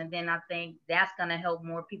commercials, and then I think that's gonna help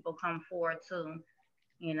more people come forward too,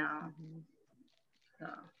 So.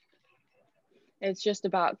 It's just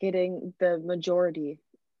about getting the majority,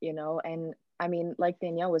 and I mean, like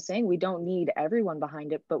Danielle was saying, we don't need everyone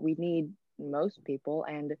behind it, but we need most people.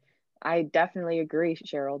 And I definitely agree,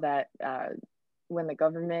 Cheryl, that when the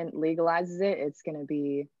government legalizes it, it's going to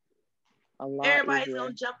be a lot Everybody's easier.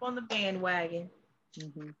 Gonna jump on the bandwagon.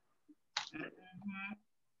 Mm-hmm. Mm-hmm.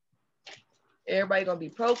 Everybody gonna be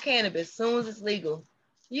pro cannabis as soon as it's legal.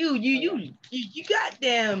 You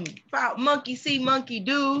goddamn monkey see, monkey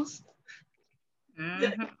do's.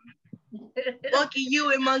 Mm-hmm. Monkey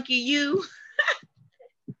you and monkey you.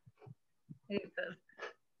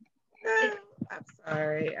 I'm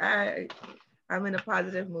sorry. I'm in a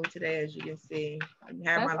positive mood today, as you can see. I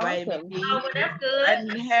had my vitamin D. Oh, well, that's good.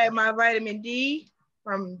 I had my vitamin D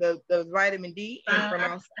from the vitamin D and from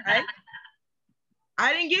outside.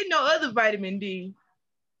 I didn't get no other vitamin D,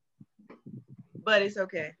 but it's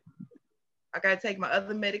okay. I gotta take my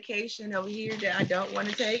other medication over here that I don't want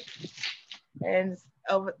to take, and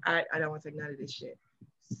I don't want to take none of this shit.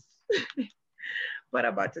 But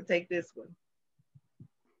I'm about to take this one.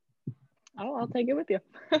 Oh, I'll take it with you.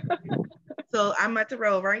 So I'm about to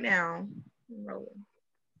roll right now. I'm rolling.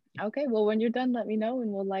 Okay, well, when you're done, let me know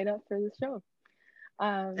and we'll light up for the show.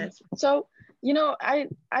 So,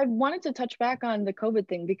 I wanted to touch back on the COVID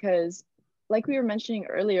thing, because like we were mentioning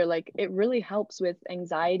earlier, like it really helps with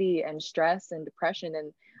anxiety and stress and depression.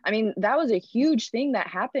 And I mean, that was a huge thing that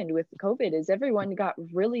happened with COVID, is everyone got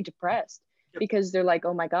really depressed because they're like,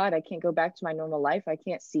 oh my God, I can't go back to my normal life. I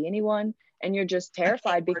can't see anyone. And you're just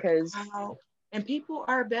terrified because And people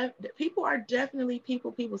are definitely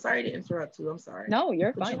people. Sorry to interrupt you. I'm sorry. No,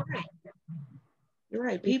 you're But fine. you're right. You're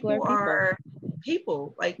right. People Are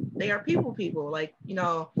people. Like they are people. Like, you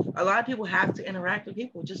know, a lot of people have to interact with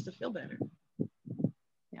people just to feel better.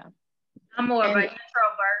 Yeah. I'm more of an introvert.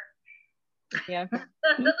 Yeah.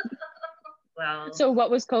 Well, So what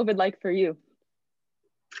was COVID like for you?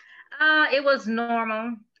 it was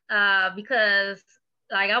normal because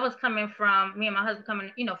like I was coming from me and my husband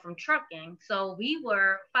coming, you know, from trucking. So we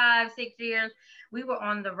were 5, 6 years, we were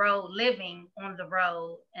on the road, living on the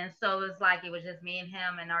road. And so it's like it was just me and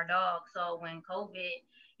him and our dog. So when COVID,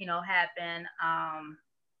 you know, happened,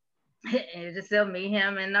 it was just still me,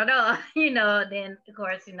 him, and our dog, you know, then of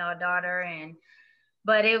course, you know, a daughter and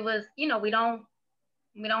but it was, you know, we don't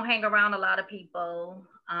hang around a lot of people.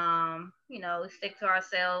 You know, stick to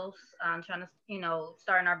ourselves, trying to, you know,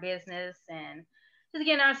 starting our business and just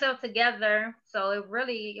getting ourselves together. So it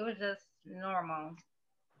was just normal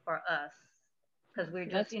for us because we're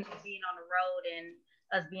just, you know, being on the road and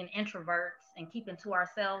us being introverts and keeping to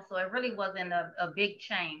ourselves. So it really wasn't a big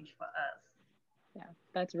change for us. Yeah,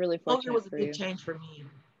 that's really Oh, fortunate it was a for big you. change for me.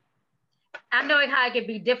 I know how it could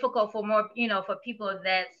be difficult for more, you know, for people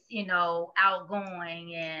that's, you know,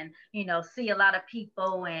 outgoing and, you know, see a lot of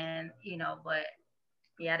people and, you know, but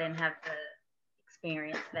yeah, I didn't have to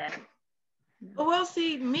experience that. Well,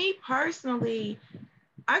 see, me personally,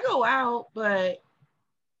 I go out, but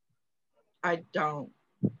I don't.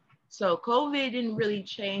 So COVID didn't really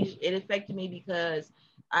change. It affected me because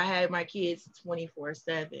I had my kids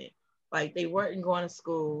 24/7. Like they weren't going to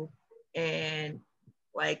school. And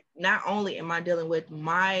like not only am I dealing with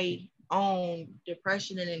my own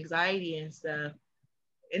depression and anxiety and stuff,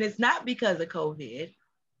 and it's not because of COVID.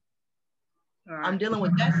 Right. I'm dealing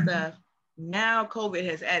with that stuff. Now COVID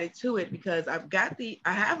has added to it because I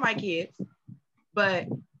have my kids, but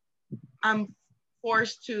I'm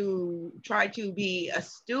forced to try to be a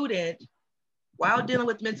student while dealing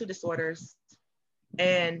with mental disorders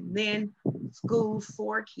and then school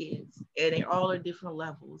for kids, and they all are different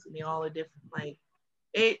levels and they all are different. Like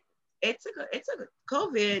it took a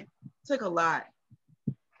COVID took a lot.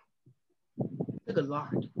 Took a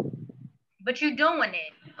lot. But you're doing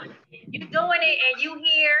it. You're doing it and you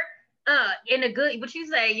here in a good, what you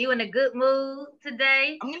say, you in a good mood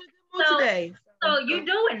today. I'm in a good mood today. So you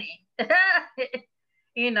doing it.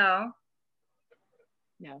 You know.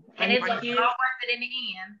 Yeah. And it's all worth it in the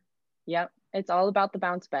end. Yep. It's all about the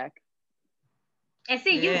bounce back. And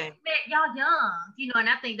see, you met y'all young, you know, and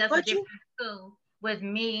I think that's a difference too with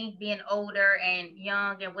me being older and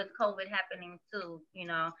young and with COVID happening too, you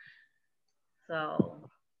know. So.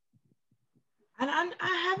 And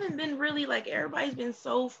I haven't been really like everybody's been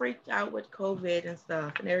so freaked out with COVID and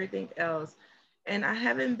stuff and everything else. And I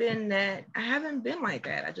haven't been like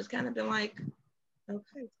that. I just kind of been like,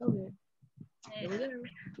 okay, COVID. Here we go.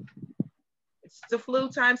 It's the flu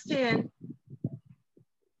times 10.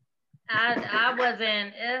 I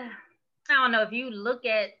wasn't, I don't know if you look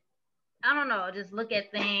at, I don't know, just look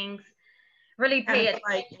at things, really pay attention,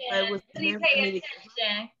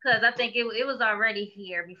 because I think it was already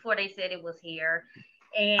here before they said it was here.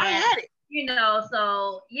 And I had it. You know,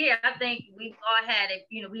 so yeah, I think we all had it,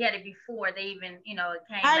 you know, we had it before they even, you know, it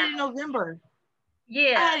came out. I had it in November.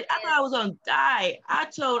 Yeah. I thought I was gonna die.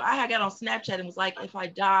 I had got on Snapchat and was like, if I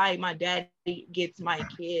die, my daddy gets my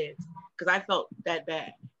kids. Because I felt that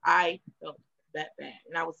bad. And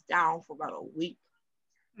I was down for about a week.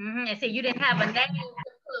 Mm-hmm. And so you didn't have a name to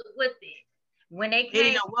put with it. When they came, they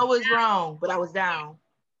didn't know what was wrong, but I was down.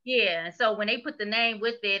 Yeah, so when they put the name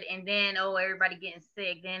with it, and then everybody getting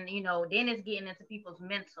sick, then then it's getting into people's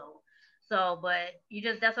mental. So, but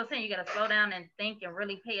that's what I'm saying. You got to slow down and think and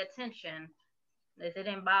really pay attention. It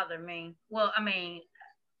didn't bother me. Well, I mean,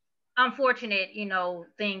 unfortunate,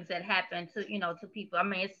 things that happen to people. I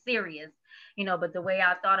mean, it's serious, but the way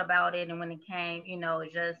I thought about it and when it came,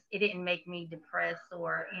 it didn't make me depressed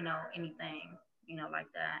or, anything,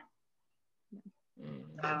 like that.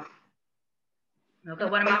 Mm-hmm. So,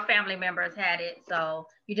 one of my family members had it. So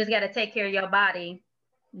you just got to take care of your body,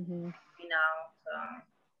 so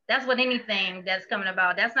that's what anything that's coming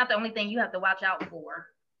about. That's not the only thing you have to watch out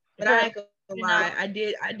for. But I ain't gonna lie, I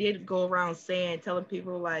did go around telling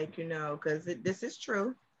people like, because this is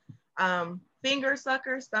true. Finger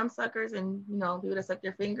suckers, thumb suckers, and people that suck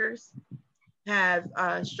their fingers have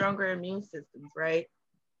stronger immune systems, right?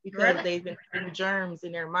 Because they've been putting germs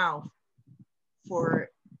in their mouth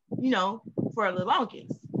for the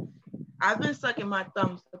longest. I've been sucking my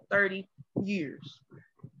thumbs for 30 years.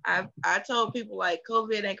 I told people like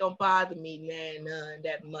COVID ain't gonna bother me, none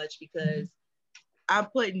that much because I'm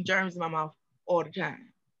putting germs in my mouth all the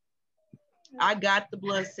time. I got the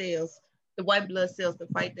blood cells, the white blood cells to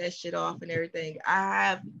fight that shit off and everything.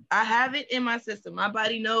 I have it in my system. My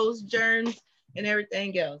body knows germs and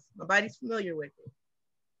everything else. My body's familiar with it.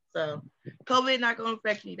 So COVID not gonna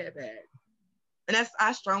affect me that bad. And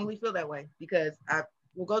I strongly feel that way because I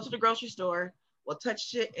will go to the grocery store, will touch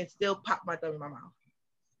shit and still pop my thumb in my mouth.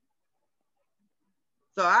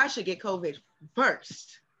 So I should get COVID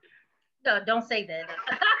first. No, don't say that.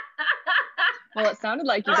 Well, it sounded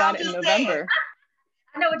like you got it in November.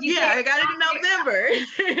 I know what you said. Yeah, I got it in November.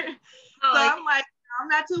 Oh, So I'm like, I'm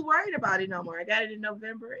not too worried about it no more. I got it in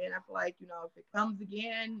November, and I feel like, you know, if it comes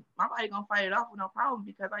again, my body gonna fight it off with no problem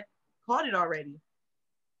because I caught it already.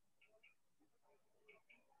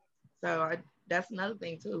 So that's another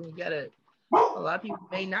thing too. You gotta. A lot of people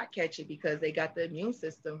may not catch it because they got the immune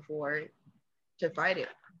system for it to fight it,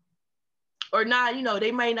 or not. You know,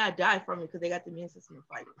 they may not die from it because they got the immune system to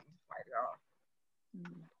fight it off.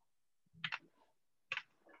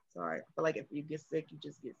 So I feel like if you get sick, you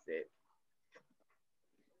just get sick.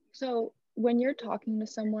 So when you're talking to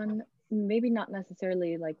someone, maybe not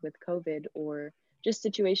necessarily like with COVID or just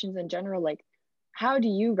situations in general, like how do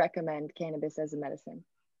you recommend cannabis as a medicine?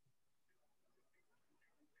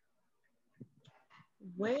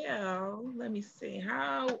 Well, let me see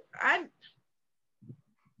how I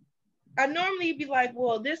normally be like,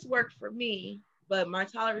 well, this worked for me, but my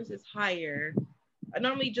tolerance is higher. I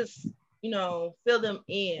normally just, you know, fill them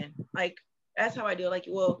in. Like, that's how I do it. Like,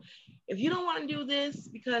 well, if you don't want to do this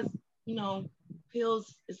because, you know,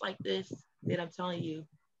 pills is like this, then I'm telling you,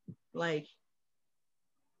 like,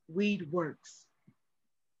 weed works.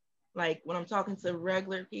 Like, when I'm talking to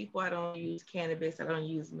regular people, I don't use cannabis, I don't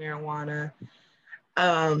use marijuana.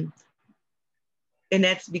 And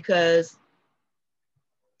that's because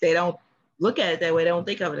they don't look at it that way. They don't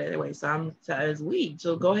think of it that way. So it's weed.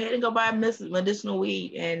 So go ahead and go buy medicinal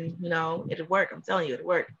weed, and you know it'll work. I'm telling you, it'll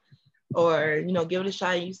work. Or you know, give it a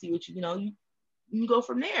shot. And you see what you can go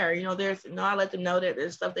from there. You know, I let them know that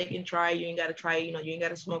there's stuff they can try. You ain't got to try. You know, you ain't got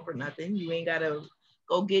to smoke or nothing. You ain't got to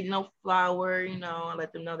go get no flower. You know, I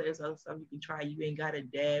let them know there's other stuff you can try. You ain't got to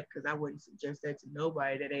dab, because I wouldn't suggest that to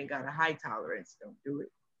nobody that ain't got a high tolerance. Don't do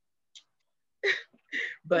it.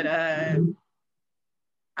 But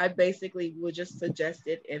I basically would just suggest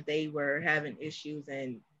it if they were having issues.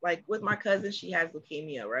 And like with my cousin, she has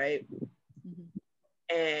leukemia, right?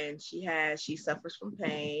 Mm-hmm. And she suffers from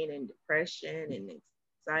pain and depression and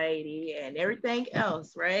anxiety and everything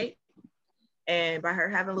else, right? And by her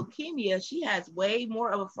having leukemia, she has way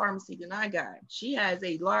more of a pharmacy than I got. She has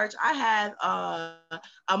I have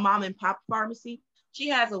a mom and pop pharmacy. She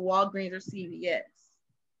has a Walgreens or CVS.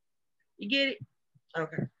 You get it?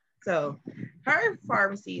 Okay. So her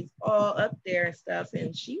pharmacy is all up there and stuff,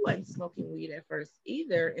 and she wasn't smoking weed at first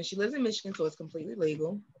either. And she lives in Michigan, so it's completely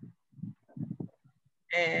legal.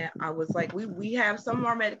 And I was like, we have some of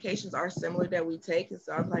our medications are similar that we take. And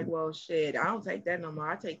so I was like, well, shit, I don't take that no more.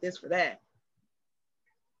 I take this for that.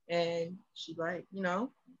 And she like, you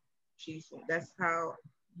know, that's how,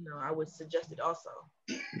 you know, I would suggest it also.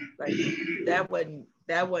 Like that wasn't,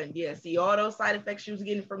 yeah. See, all those side effects she was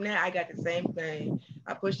getting from that, I got the same thing.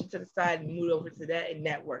 I pushed it to the side and moved over to that, and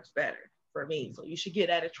that works better for me. So you should give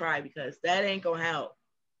that a try, because that ain't gonna help.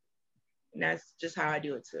 And that's just how I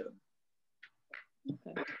do it too.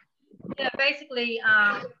 Okay. Yeah, basically, you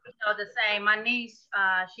know, the same. My niece,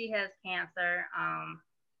 she has cancer.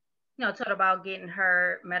 You know, told about getting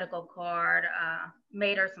her medical card,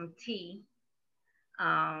 made her some tea.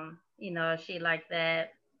 You know, she liked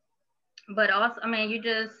that. But also, I mean, you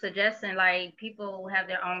just suggesting like people have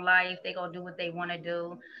their own life, they go do what they want to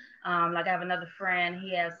do. Like I have another friend,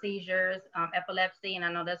 he has seizures, epilepsy, and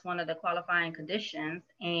I know that's one of the qualifying conditions.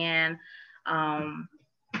 And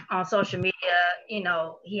on social media, you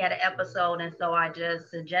know, he had an episode, and so I just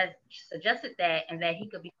suggested that, and that he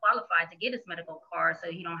could be qualified to get his medical card, so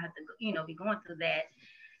he don't have to, you know, be going through that.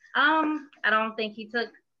 I don't think he took,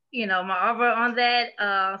 you know, my offer on that.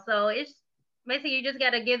 So it's basically you just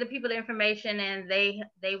got to give the people the information, and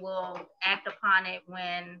they will act upon it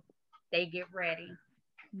when they get ready.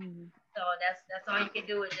 Mm-hmm. So that's all you can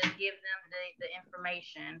do, is just give them the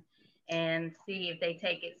information and see if they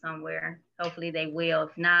take it somewhere. Hopefully they will.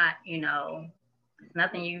 If not, you know, it's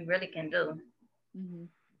nothing you really can do. Mm-hmm.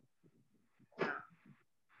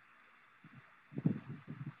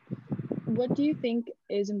 What do you think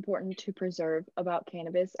is important to preserve about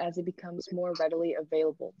cannabis as it becomes more readily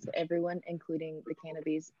available to everyone, including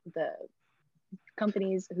the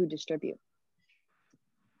companies who distribute?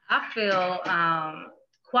 I feel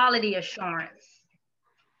quality assurance,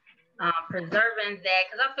 preserving that,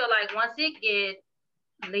 because I feel like once it gets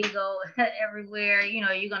legal everywhere, you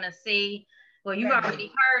know, you're gonna see Well, you've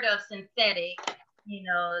already heard of synthetic,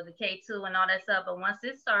 the K2 and all that stuff. But once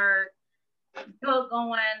it starts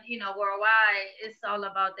going, worldwide, it's all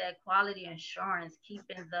about that quality assurance,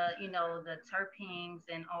 keeping the terpenes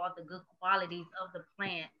and all the good qualities of the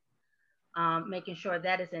plant, making sure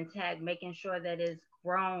that is intact, making sure that it's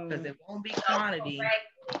grown. Because it won't be quantity.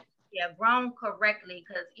 Correctly. Yeah, grown correctly.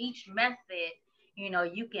 Because each method,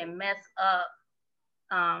 you can mess up,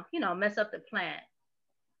 mess up the plant.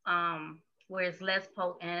 Where it's less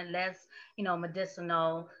potent, less,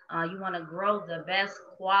 medicinal. You want to grow the best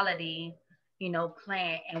quality,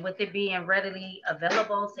 plant. And with it being readily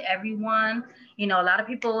available to everyone, a lot of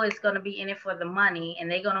people is going to be in it for the money,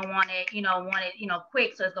 and they're going to want it,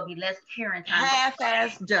 quick. So it's going to be less curing time.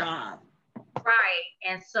 Half-ass job. Right.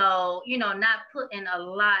 And so, not putting a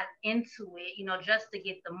lot into it, just to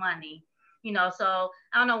get the money. So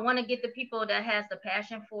I don't know, want to get the people that has the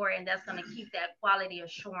passion for it, and that's going to keep that quality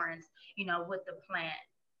assurance, with the plant,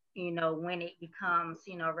 when it becomes,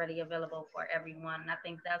 ready available for everyone. And I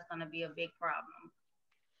think that's going to be a big problem.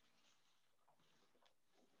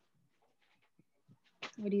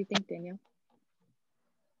 What do you think, Danielle?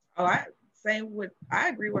 Oh, I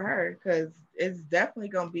agree with her, because it's definitely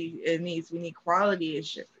going to be, we need quality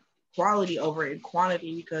over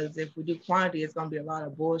quantity, because if we do quantity, it's going to be a lot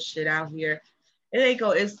of bullshit out here. It's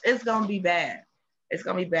going to be bad. It's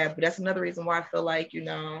going to be bad. But that's another reason why I feel like,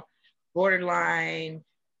 borderline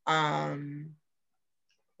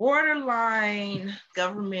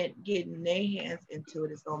government getting their hands into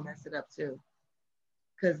it is going to mess it up too.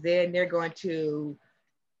 Because then they're going to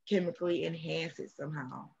chemically enhance it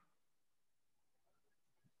somehow.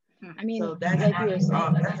 I mean, so that's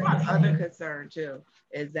my other concern too,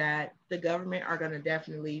 is that the government are going to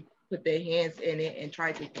definitely put their hands in it and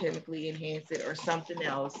try to chemically enhance it or something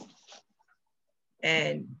else.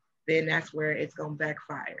 And then that's where it's going to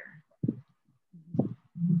backfire.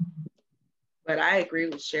 But I agree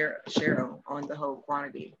with Cheryl on the whole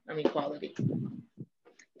quality. I mean,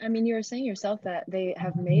 you were saying yourself that they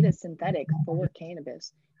have made a synthetic for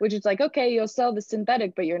cannabis, which is like, okay, you'll sell the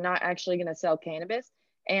synthetic, but you're not actually going to sell cannabis.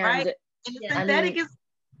 And, right. And the synthetic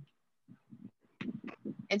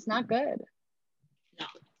it's not good. No.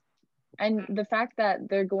 And the fact that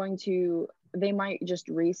they might just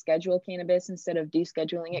reschedule cannabis instead of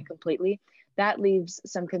descheduling it completely, that leaves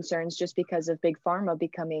some concerns, just because of big pharma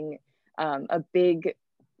becoming a big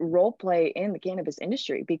role play in the cannabis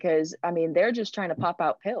industry. Because I mean, they're just trying to pop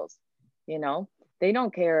out pills, they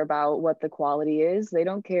don't care about what the quality is. They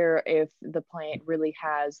don't care if the plant really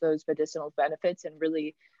has those medicinal benefits and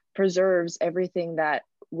really preserves everything that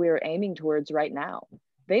we're aiming towards right now.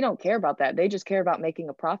 They don't care about that. They just care about making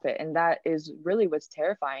a profit. And that is really what's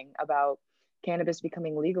terrifying about cannabis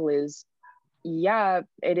becoming legal. Is, yeah,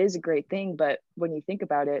 it is a great thing, but when you think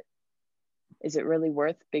about it, is it really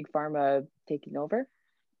worth big pharma taking over?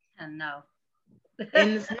 No.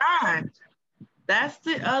 And it's not. That's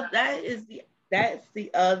the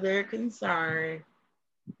other concern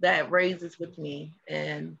that raises with me.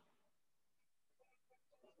 And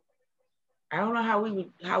I don't know how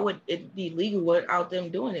would it be legal without them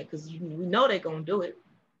doing it, because we know they're gonna do it.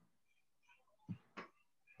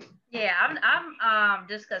 Yeah, I'm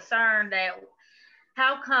just concerned that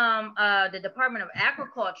how come the Department of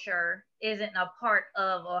Agriculture isn't a part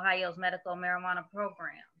of Ohio's medical marijuana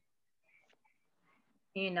program?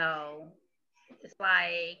 It's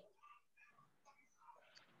like,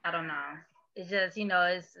 I don't know. It's just,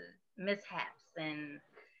 it's mishaps and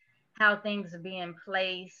how things are being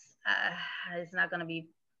placed. It's not going to be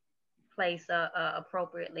placed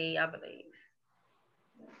appropriately, I believe.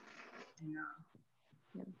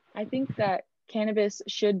 I think that cannabis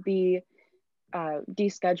should be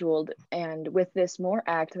descheduled, and with this MORE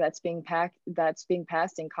Act that's being passed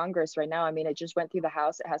in Congress right now, I mean, it just went through the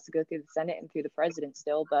House, it has to go through the Senate and through the president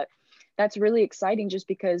still, but that's really exciting, just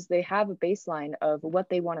because they have a baseline of what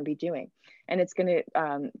they want to be doing, and it's going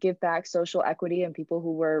to give back social equity and people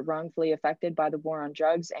who were wrongfully affected by the war on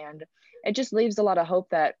drugs. And it just leaves a lot of hope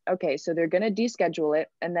that, okay, so they're going to deschedule it,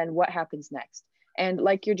 and then what happens next? And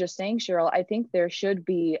like you're just saying, Cheryl, I think there should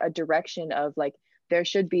be a direction of like, there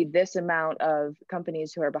should be this amount of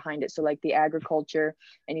companies who are behind it. So like the agriculture,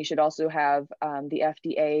 and you should also have the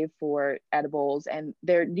FDA for edibles. And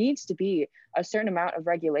there needs to be a certain amount of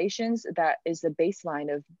regulations that is the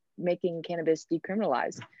baseline of making cannabis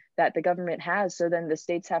decriminalized that the government has. So then the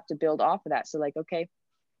states have to build off of that. So like, okay,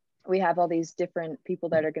 we have all these different people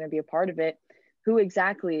that are going to be a part of it. Who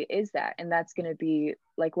exactly is that? And that's going to be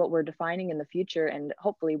like what we're defining in the future, and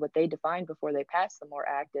hopefully what they define before they pass the MORE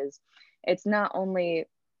Act is, it's not only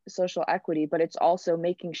social equity, but it's also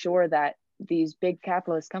making sure that these big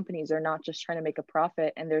capitalist companies are not just trying to make a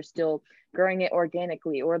profit, and they're still growing it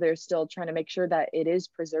organically, or they're still trying to make sure that it is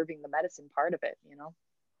preserving the medicine part of it, you know?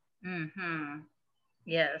 Mm-hmm.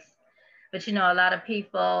 Yes. But you know, a lot of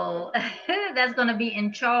people that's going to be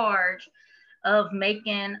in charge of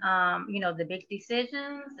making, you know, the big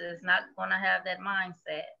decisions is not going to have that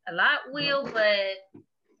mindset. A lot will, but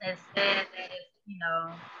it's sad that it's, you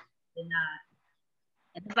know, they're not.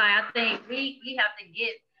 And it's like, I think we have to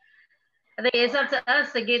get, I think it's up to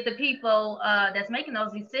us to get the people that's making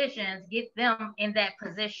those decisions, get them in that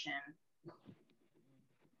position.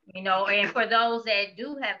 You know, and for those that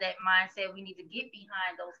do have that mindset, we need to get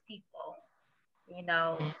behind those people, you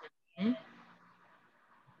know, and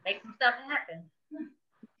make some stuff happen.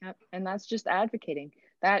 Yep. And that's just advocating.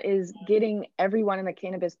 That is getting everyone in the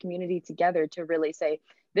cannabis community together to really say,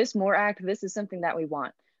 this MORE Act, this is something that we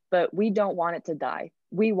want, but we don't want it to die.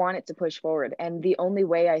 We want it to push forward. And the only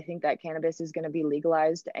way I think that cannabis is going to be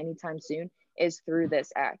legalized anytime soon is through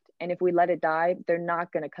this act. And if we let it die, they're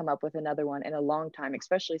not going to come up with another one in a long time,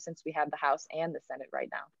 especially since we have the House and the Senate right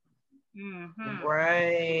now. Mm-hmm.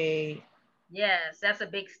 Right. Yes, that's a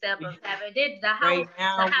big step of having it. The House, Right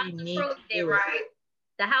now, the House we need approved to it, do it. right?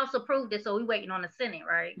 The House approved it, so we're waiting on the Senate,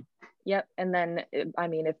 right? Yep. And then, I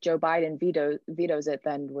mean, if Joe Biden vetoes it,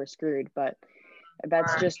 then we're screwed. But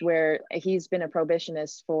that's just where he's been a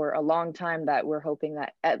prohibitionist for a long time, that we're hoping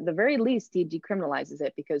that at the very least he decriminalizes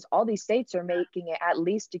it, because all these states are making it at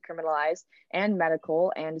least decriminalized and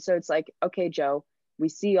medical. And so it's like, okay, Joe, we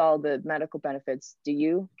see all the medical benefits. Can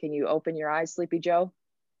you open your eyes, Sleepy Joe?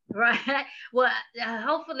 Right. Well,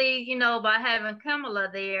 hopefully, you know, by having Kamala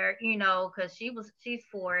there, you know, because she's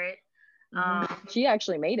for it. She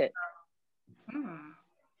actually made it.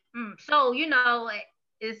 So, you know,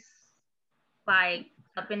 it's like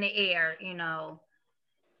up in the air, you know.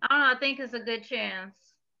 I don't know. I think it's a good chance.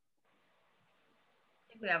 I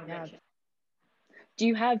think we have a good chance. Do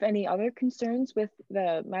you have any other concerns with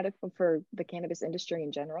the medical for the cannabis industry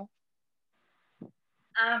in general?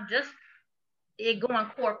 Just it going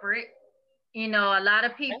corporate. You know, a lot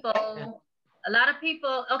of people,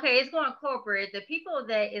 okay, it's going corporate. The people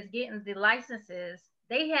that is getting the licenses,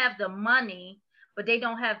 they have the money, but they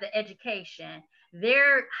don't have the education.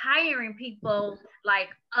 They're hiring people like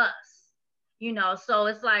us, you know, so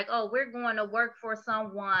it's like, oh, we're going to work for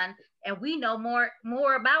someone and we know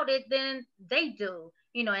more about it than they do,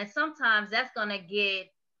 you know, and sometimes that's going to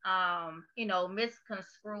get, you know,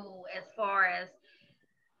 misconstrued as far as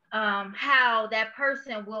how that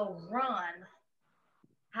person will run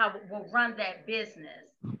that business,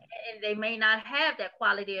 and they may not have that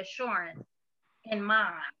quality assurance in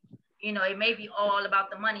mind. You know, it may be all about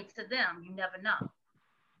the money to them. You never know.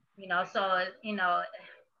 You know, so you know,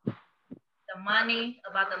 the money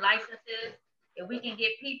about the licenses. If we can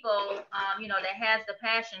get people, you know, that has the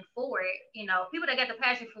passion for it, you know, people that get the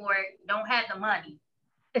passion for it don't have the money,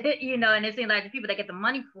 you know, and it seems like the people that get the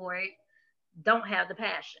money for it don't have the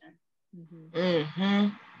passion.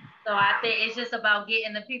 So I think it's just about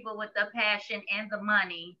getting the people with the passion and the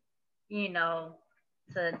money, you know,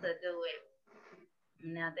 to do it.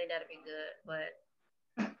 And I think that'd be good, but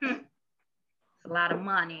it's a lot of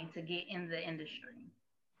money to get in the industry.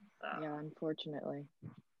 So. Yeah, unfortunately.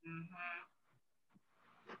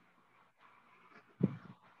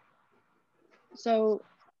 So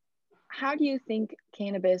how do you think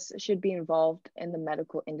cannabis should be involved in the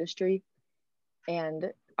medical industry?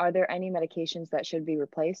 And are there any medications that should be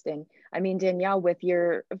replaced? And I mean, Danielle, with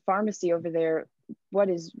your pharmacy over there, what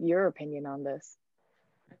is your opinion on this?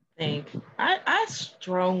 I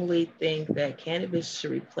strongly think that cannabis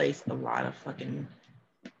should replace a lot of fucking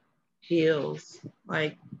pills.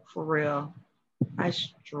 Like, for real. I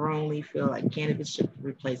strongly feel like cannabis should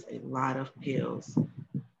replace a lot of pills.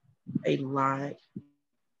 A lot.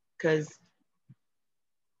 Because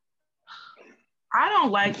I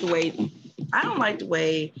don't like the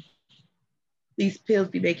way these pills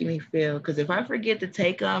be making me feel. Because if I forget to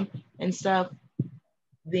take them and stuff,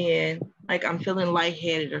 then like I'm feeling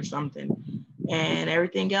lightheaded or something and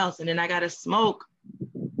everything else. And then I gotta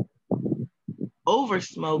over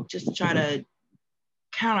smoke just to try to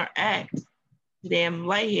counteract the damn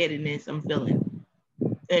lightheadedness I'm feeling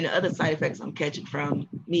and the other side effects I'm catching from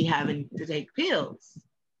me having to take pills.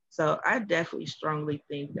 So I definitely strongly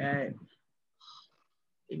think that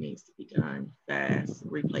it needs to be done fast,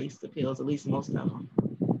 replace the pills, at least most of them.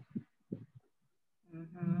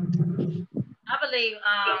 I believe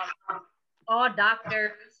all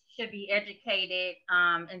doctors should be educated,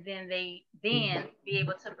 and then be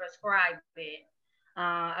able to prescribe it.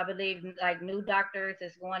 I believe like new doctors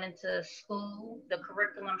is going into school, the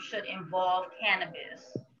curriculum should involve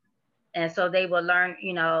cannabis. And so they will learn,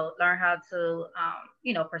 learn how to,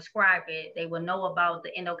 prescribe it. They will know about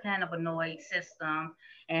the endocannabinoid system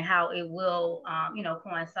and how it will,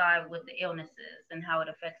 coincide with the illnesses and how it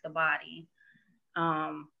affects the body.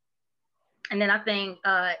 Um, and then I think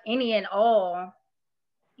any and all,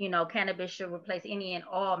 cannabis should replace any and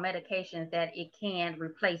all medications that it can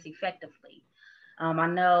replace effectively. I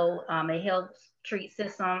know it helps treat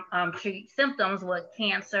symptoms with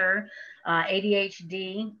cancer,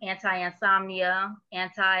 ADHD, anti-insomnia,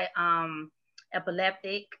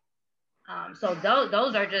 anti-epileptic. So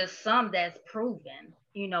those are just some that's proven,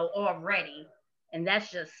 already, and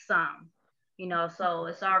that's just some, So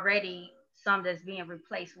it's already some that's being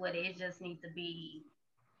replaced with it. It just needs to be,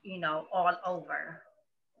 all over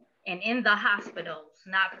and in the hospitals,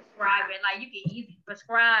 not prescribing. Like you can easily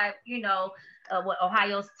prescribe, what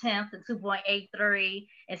Ohio's 10th to 2.83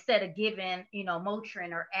 instead of giving,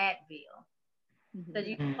 Motrin or Advil. Because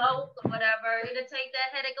you smoke or whatever, it'll take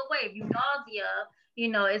that headache away. If you nausea,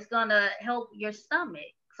 it's gonna help your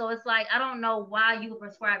stomach. So it's like I don't know why you would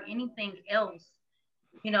prescribe anything else,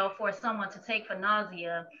 for someone to take for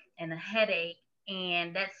nausea and a headache,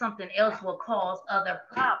 and that something else will cause other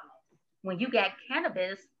problems. When you got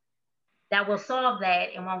cannabis, that will solve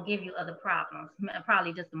that and won't give you other problems.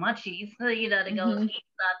 Probably just the munchies, to go eat something.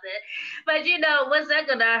 But what's that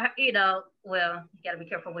gonna, well, you gotta be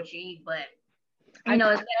careful what you eat, but it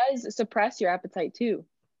does suppress your appetite too.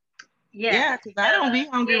 Yeah, because I don't be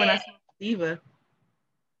hungry when I smoke sativa.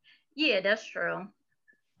 Yeah, that's true.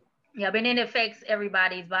 Yeah, but then it affects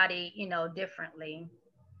everybody's body, differently.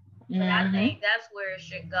 But I think that's where it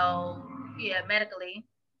should go, medically,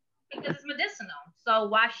 because it's medicinal. So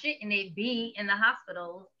why shouldn't it be in the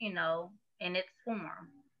hospitals, in its form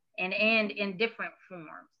and in different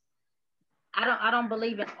forms? I don't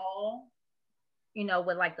believe in all,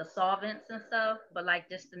 with like the solvents and stuff, but like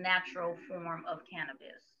just the natural form of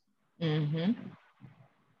cannabis.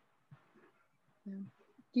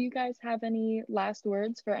 Do you guys have any last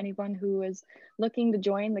words for anyone who is looking to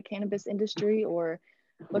join the cannabis industry or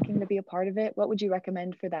looking to be a part of it? What would you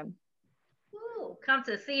recommend for them? Ooh, come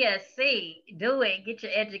to CSC, do it, get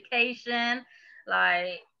your education,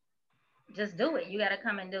 like just do it. You got to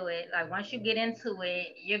come and do it. Like once you get into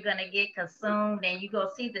it, you're going to get consumed and you go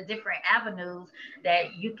see the different avenues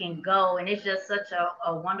that you can go. And it's just such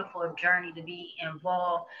a wonderful journey to be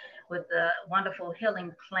involved with the wonderful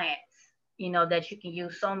healing plants, that you can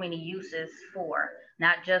use so many uses for,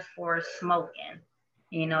 not just for smoking.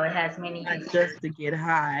 It has many not uses. Just to get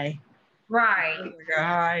high. Right.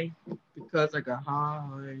 Because I got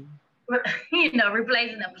high.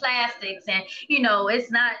 Replacing the plastics, and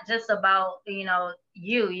it's not just about you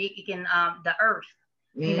can the earth,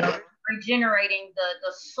 regenerating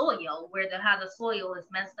the soil where how the soil is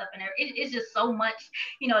messed up, and it's just so much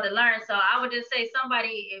to learn. So I would just say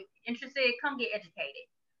somebody if interested, come get educated.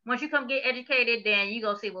 Once you come get educated, then you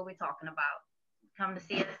go see what we're talking about. Come to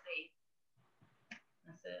CSC.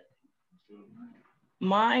 That's it.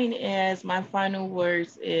 Mine is my final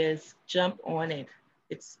words is jump on it.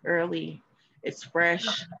 It's early, it's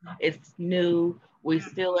fresh, it's new. We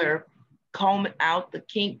still are combing out the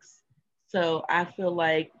kinks. So I feel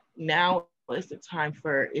like now is the time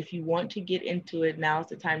for, if you want to get into it, now is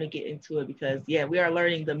the time to get into it because we are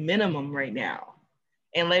learning the minimum right now.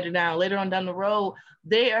 And later on down the road,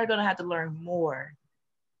 they are gonna have to learn more.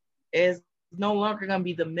 It's no longer gonna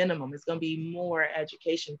be the minimum. It's gonna be more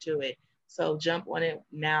education to it. So jump on it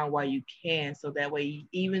now while you can. So that way,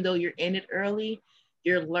 even though you're in it early,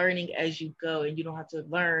 you're learning as you go and you don't have to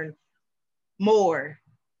learn more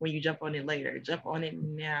when you jump on it later. Jump on it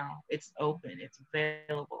now. It's open, it's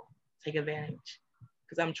available. Take advantage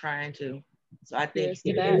because I'm trying to. So I think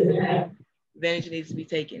advantage needs to be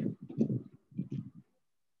taken.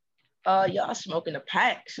 Y'all smoking the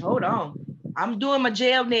packs. Hold on. I'm doing my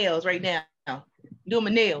gel nails right now. I'm doing my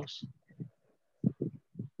nails.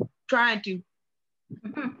 Trying to.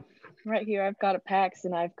 Right here, I've got a PAX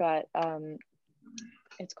and I've got,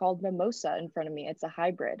 it's called Mimosa in front of me. It's a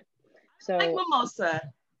hybrid. So I like Mimosa.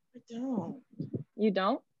 I don't. You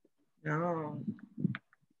don't? No.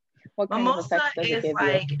 What kind of effects does it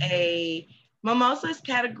give you? Mimosa is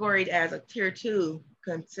categorized as a tier 2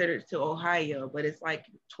 considered to Ohio, but it's like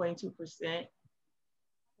 22%.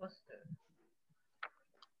 What's the?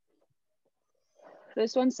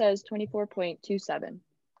 This one says 24.27.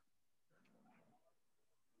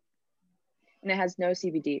 and it has no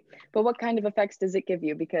CBD. But what kind of effects does it give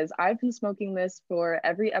you? Because I've been smoking this for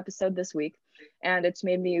every episode this week, and it's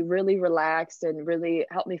made me really relaxed and really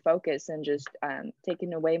helped me focus and just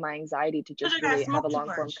taking away my anxiety to just really have a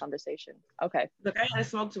long form conversation. Okay. Look, I had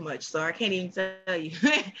smoked too much, so I can't even tell you.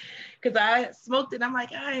 Because I smoked it, I'm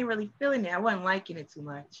like, I ain't really feeling it. I wasn't liking it too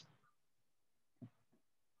much.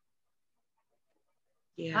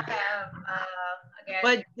 Yeah. I have,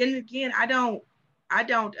 but then again, I don't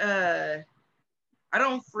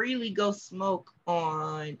freely go smoke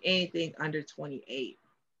on anything under 28.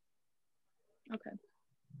 Okay.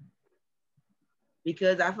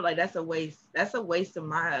 Because I feel like that's a waste of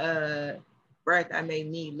my breath I may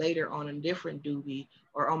need later on a different doobie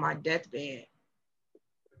or on my deathbed.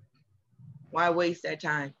 Why waste that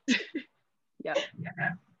time? Yeah.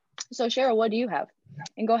 So Cheryl, what do you have?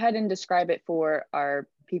 And go ahead and describe it for our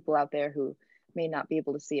people out there who may not be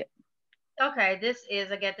able to see it. Okay, I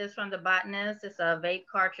get this from The Botanist. It's a vape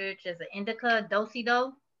cartridge. It's an indica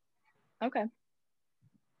do-si-do. Okay.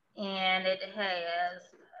 And it has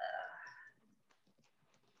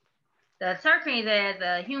the terpenes as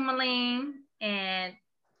the humulene and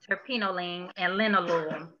terpinolene and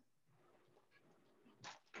linalool.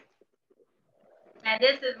 And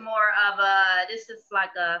this is more of this is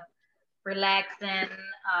like a relaxing,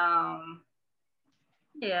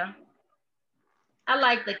 yeah. I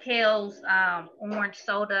like the Kale's orange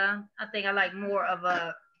soda. I think I like more of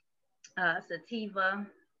a sativa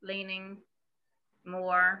leaning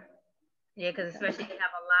more. Yeah, because especially you have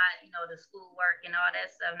a lot, the schoolwork and all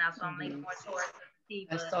that stuff now, so I'm leaning more towards the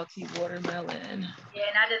sativa. A salty watermelon. Yeah,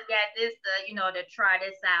 and I just got this to try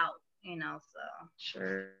this out, so.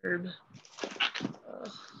 Sure.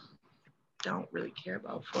 Don't really care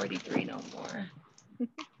about 43 no more.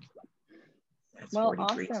 Well,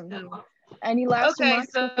 awesome. Too. Any last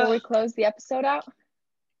remarks before we close the episode out?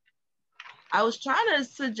 I was trying to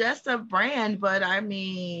suggest a brand, but I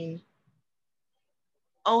mean,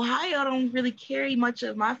 Ohio don't really carry much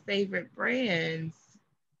of my favorite brands.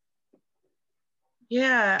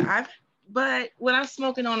 Yeah, but what I'm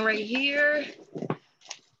smoking on right here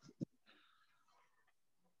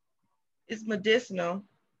is medicinal,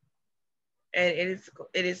 and it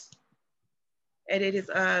is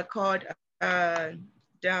called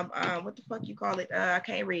what the fuck you call it? I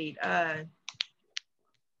can't read.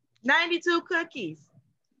 92 cookies.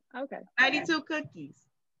 Okay. 92 cookies.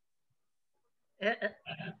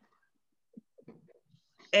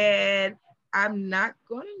 And I'm not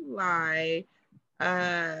gonna lie,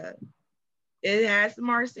 it has some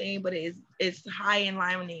arsenic, but it's high in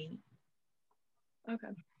limonene.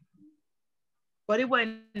 Okay. But it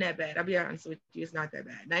wasn't that bad. I'll be honest with you, it's not that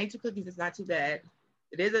bad. 92 cookies is not too bad.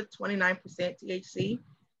 It is a 29% THC.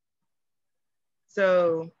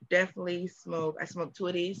 So definitely I smoke 2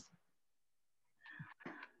 of these.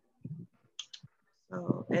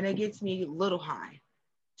 So, and it gets me a little high.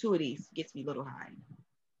 2 of these gets me a little high.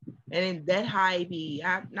 And that high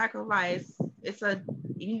I'm not gonna lie,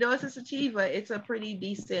 even though it's a sativa, it's a pretty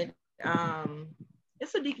decent,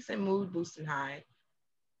 it's a decent mood boosting high.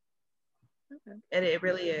 Okay. And it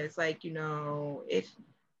really is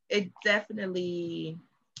it definitely,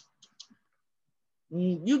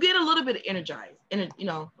 you get a little bit energized, and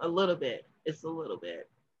a little bit, it's a little bit,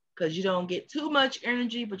 because you don't get too much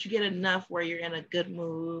energy, but you get enough where you're in a good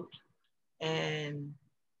mood, and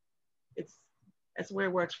that's where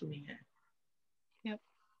it works for me. Yep.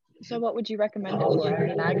 So what would you recommend it for? I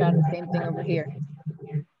mean, I got the same thing over here.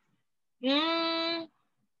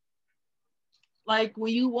 Like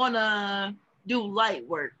when you want to do light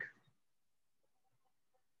work.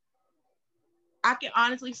 I can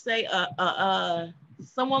honestly say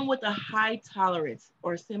someone with a high tolerance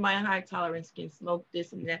or semi-high tolerance can smoke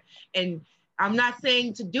this and that. And I'm not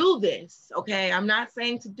saying to do this, okay? I'm not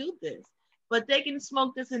saying to do this, but they can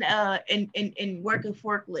smoke this and work a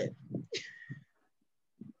forklift.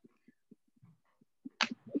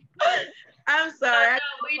 I'm sorry,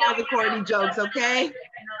 I don't corny jokes, okay?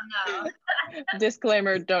 No.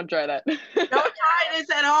 Disclaimer, don't try that. Don't try this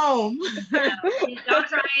at home. Don't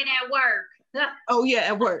try it at work. Oh yeah,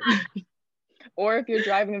 at work. Or if you're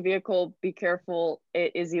driving a vehicle, be careful.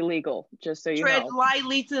 It is illegal, just so you know. Tread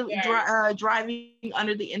lightly to driving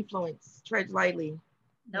under the influence. Tread lightly.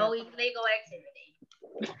 No illegal activity.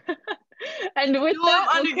 And with do that,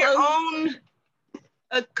 it under your own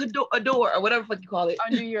a door or whatever you call it.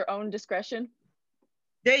 Under your own discretion.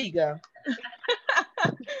 There you go.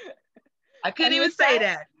 I couldn't even say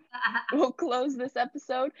that. we'll close this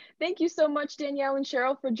episode. Thank you so much, Danielle and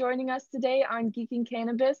Cheryl, for joining us today on Geeking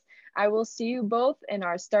Cannabis. I will see you both in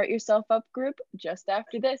our Start Yourself Up group just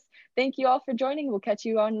after this. Thank you all for joining. We'll catch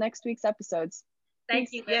you on next week's episodes. Thank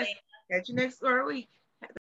Peace. you, Yes. Lily. Catch you next week.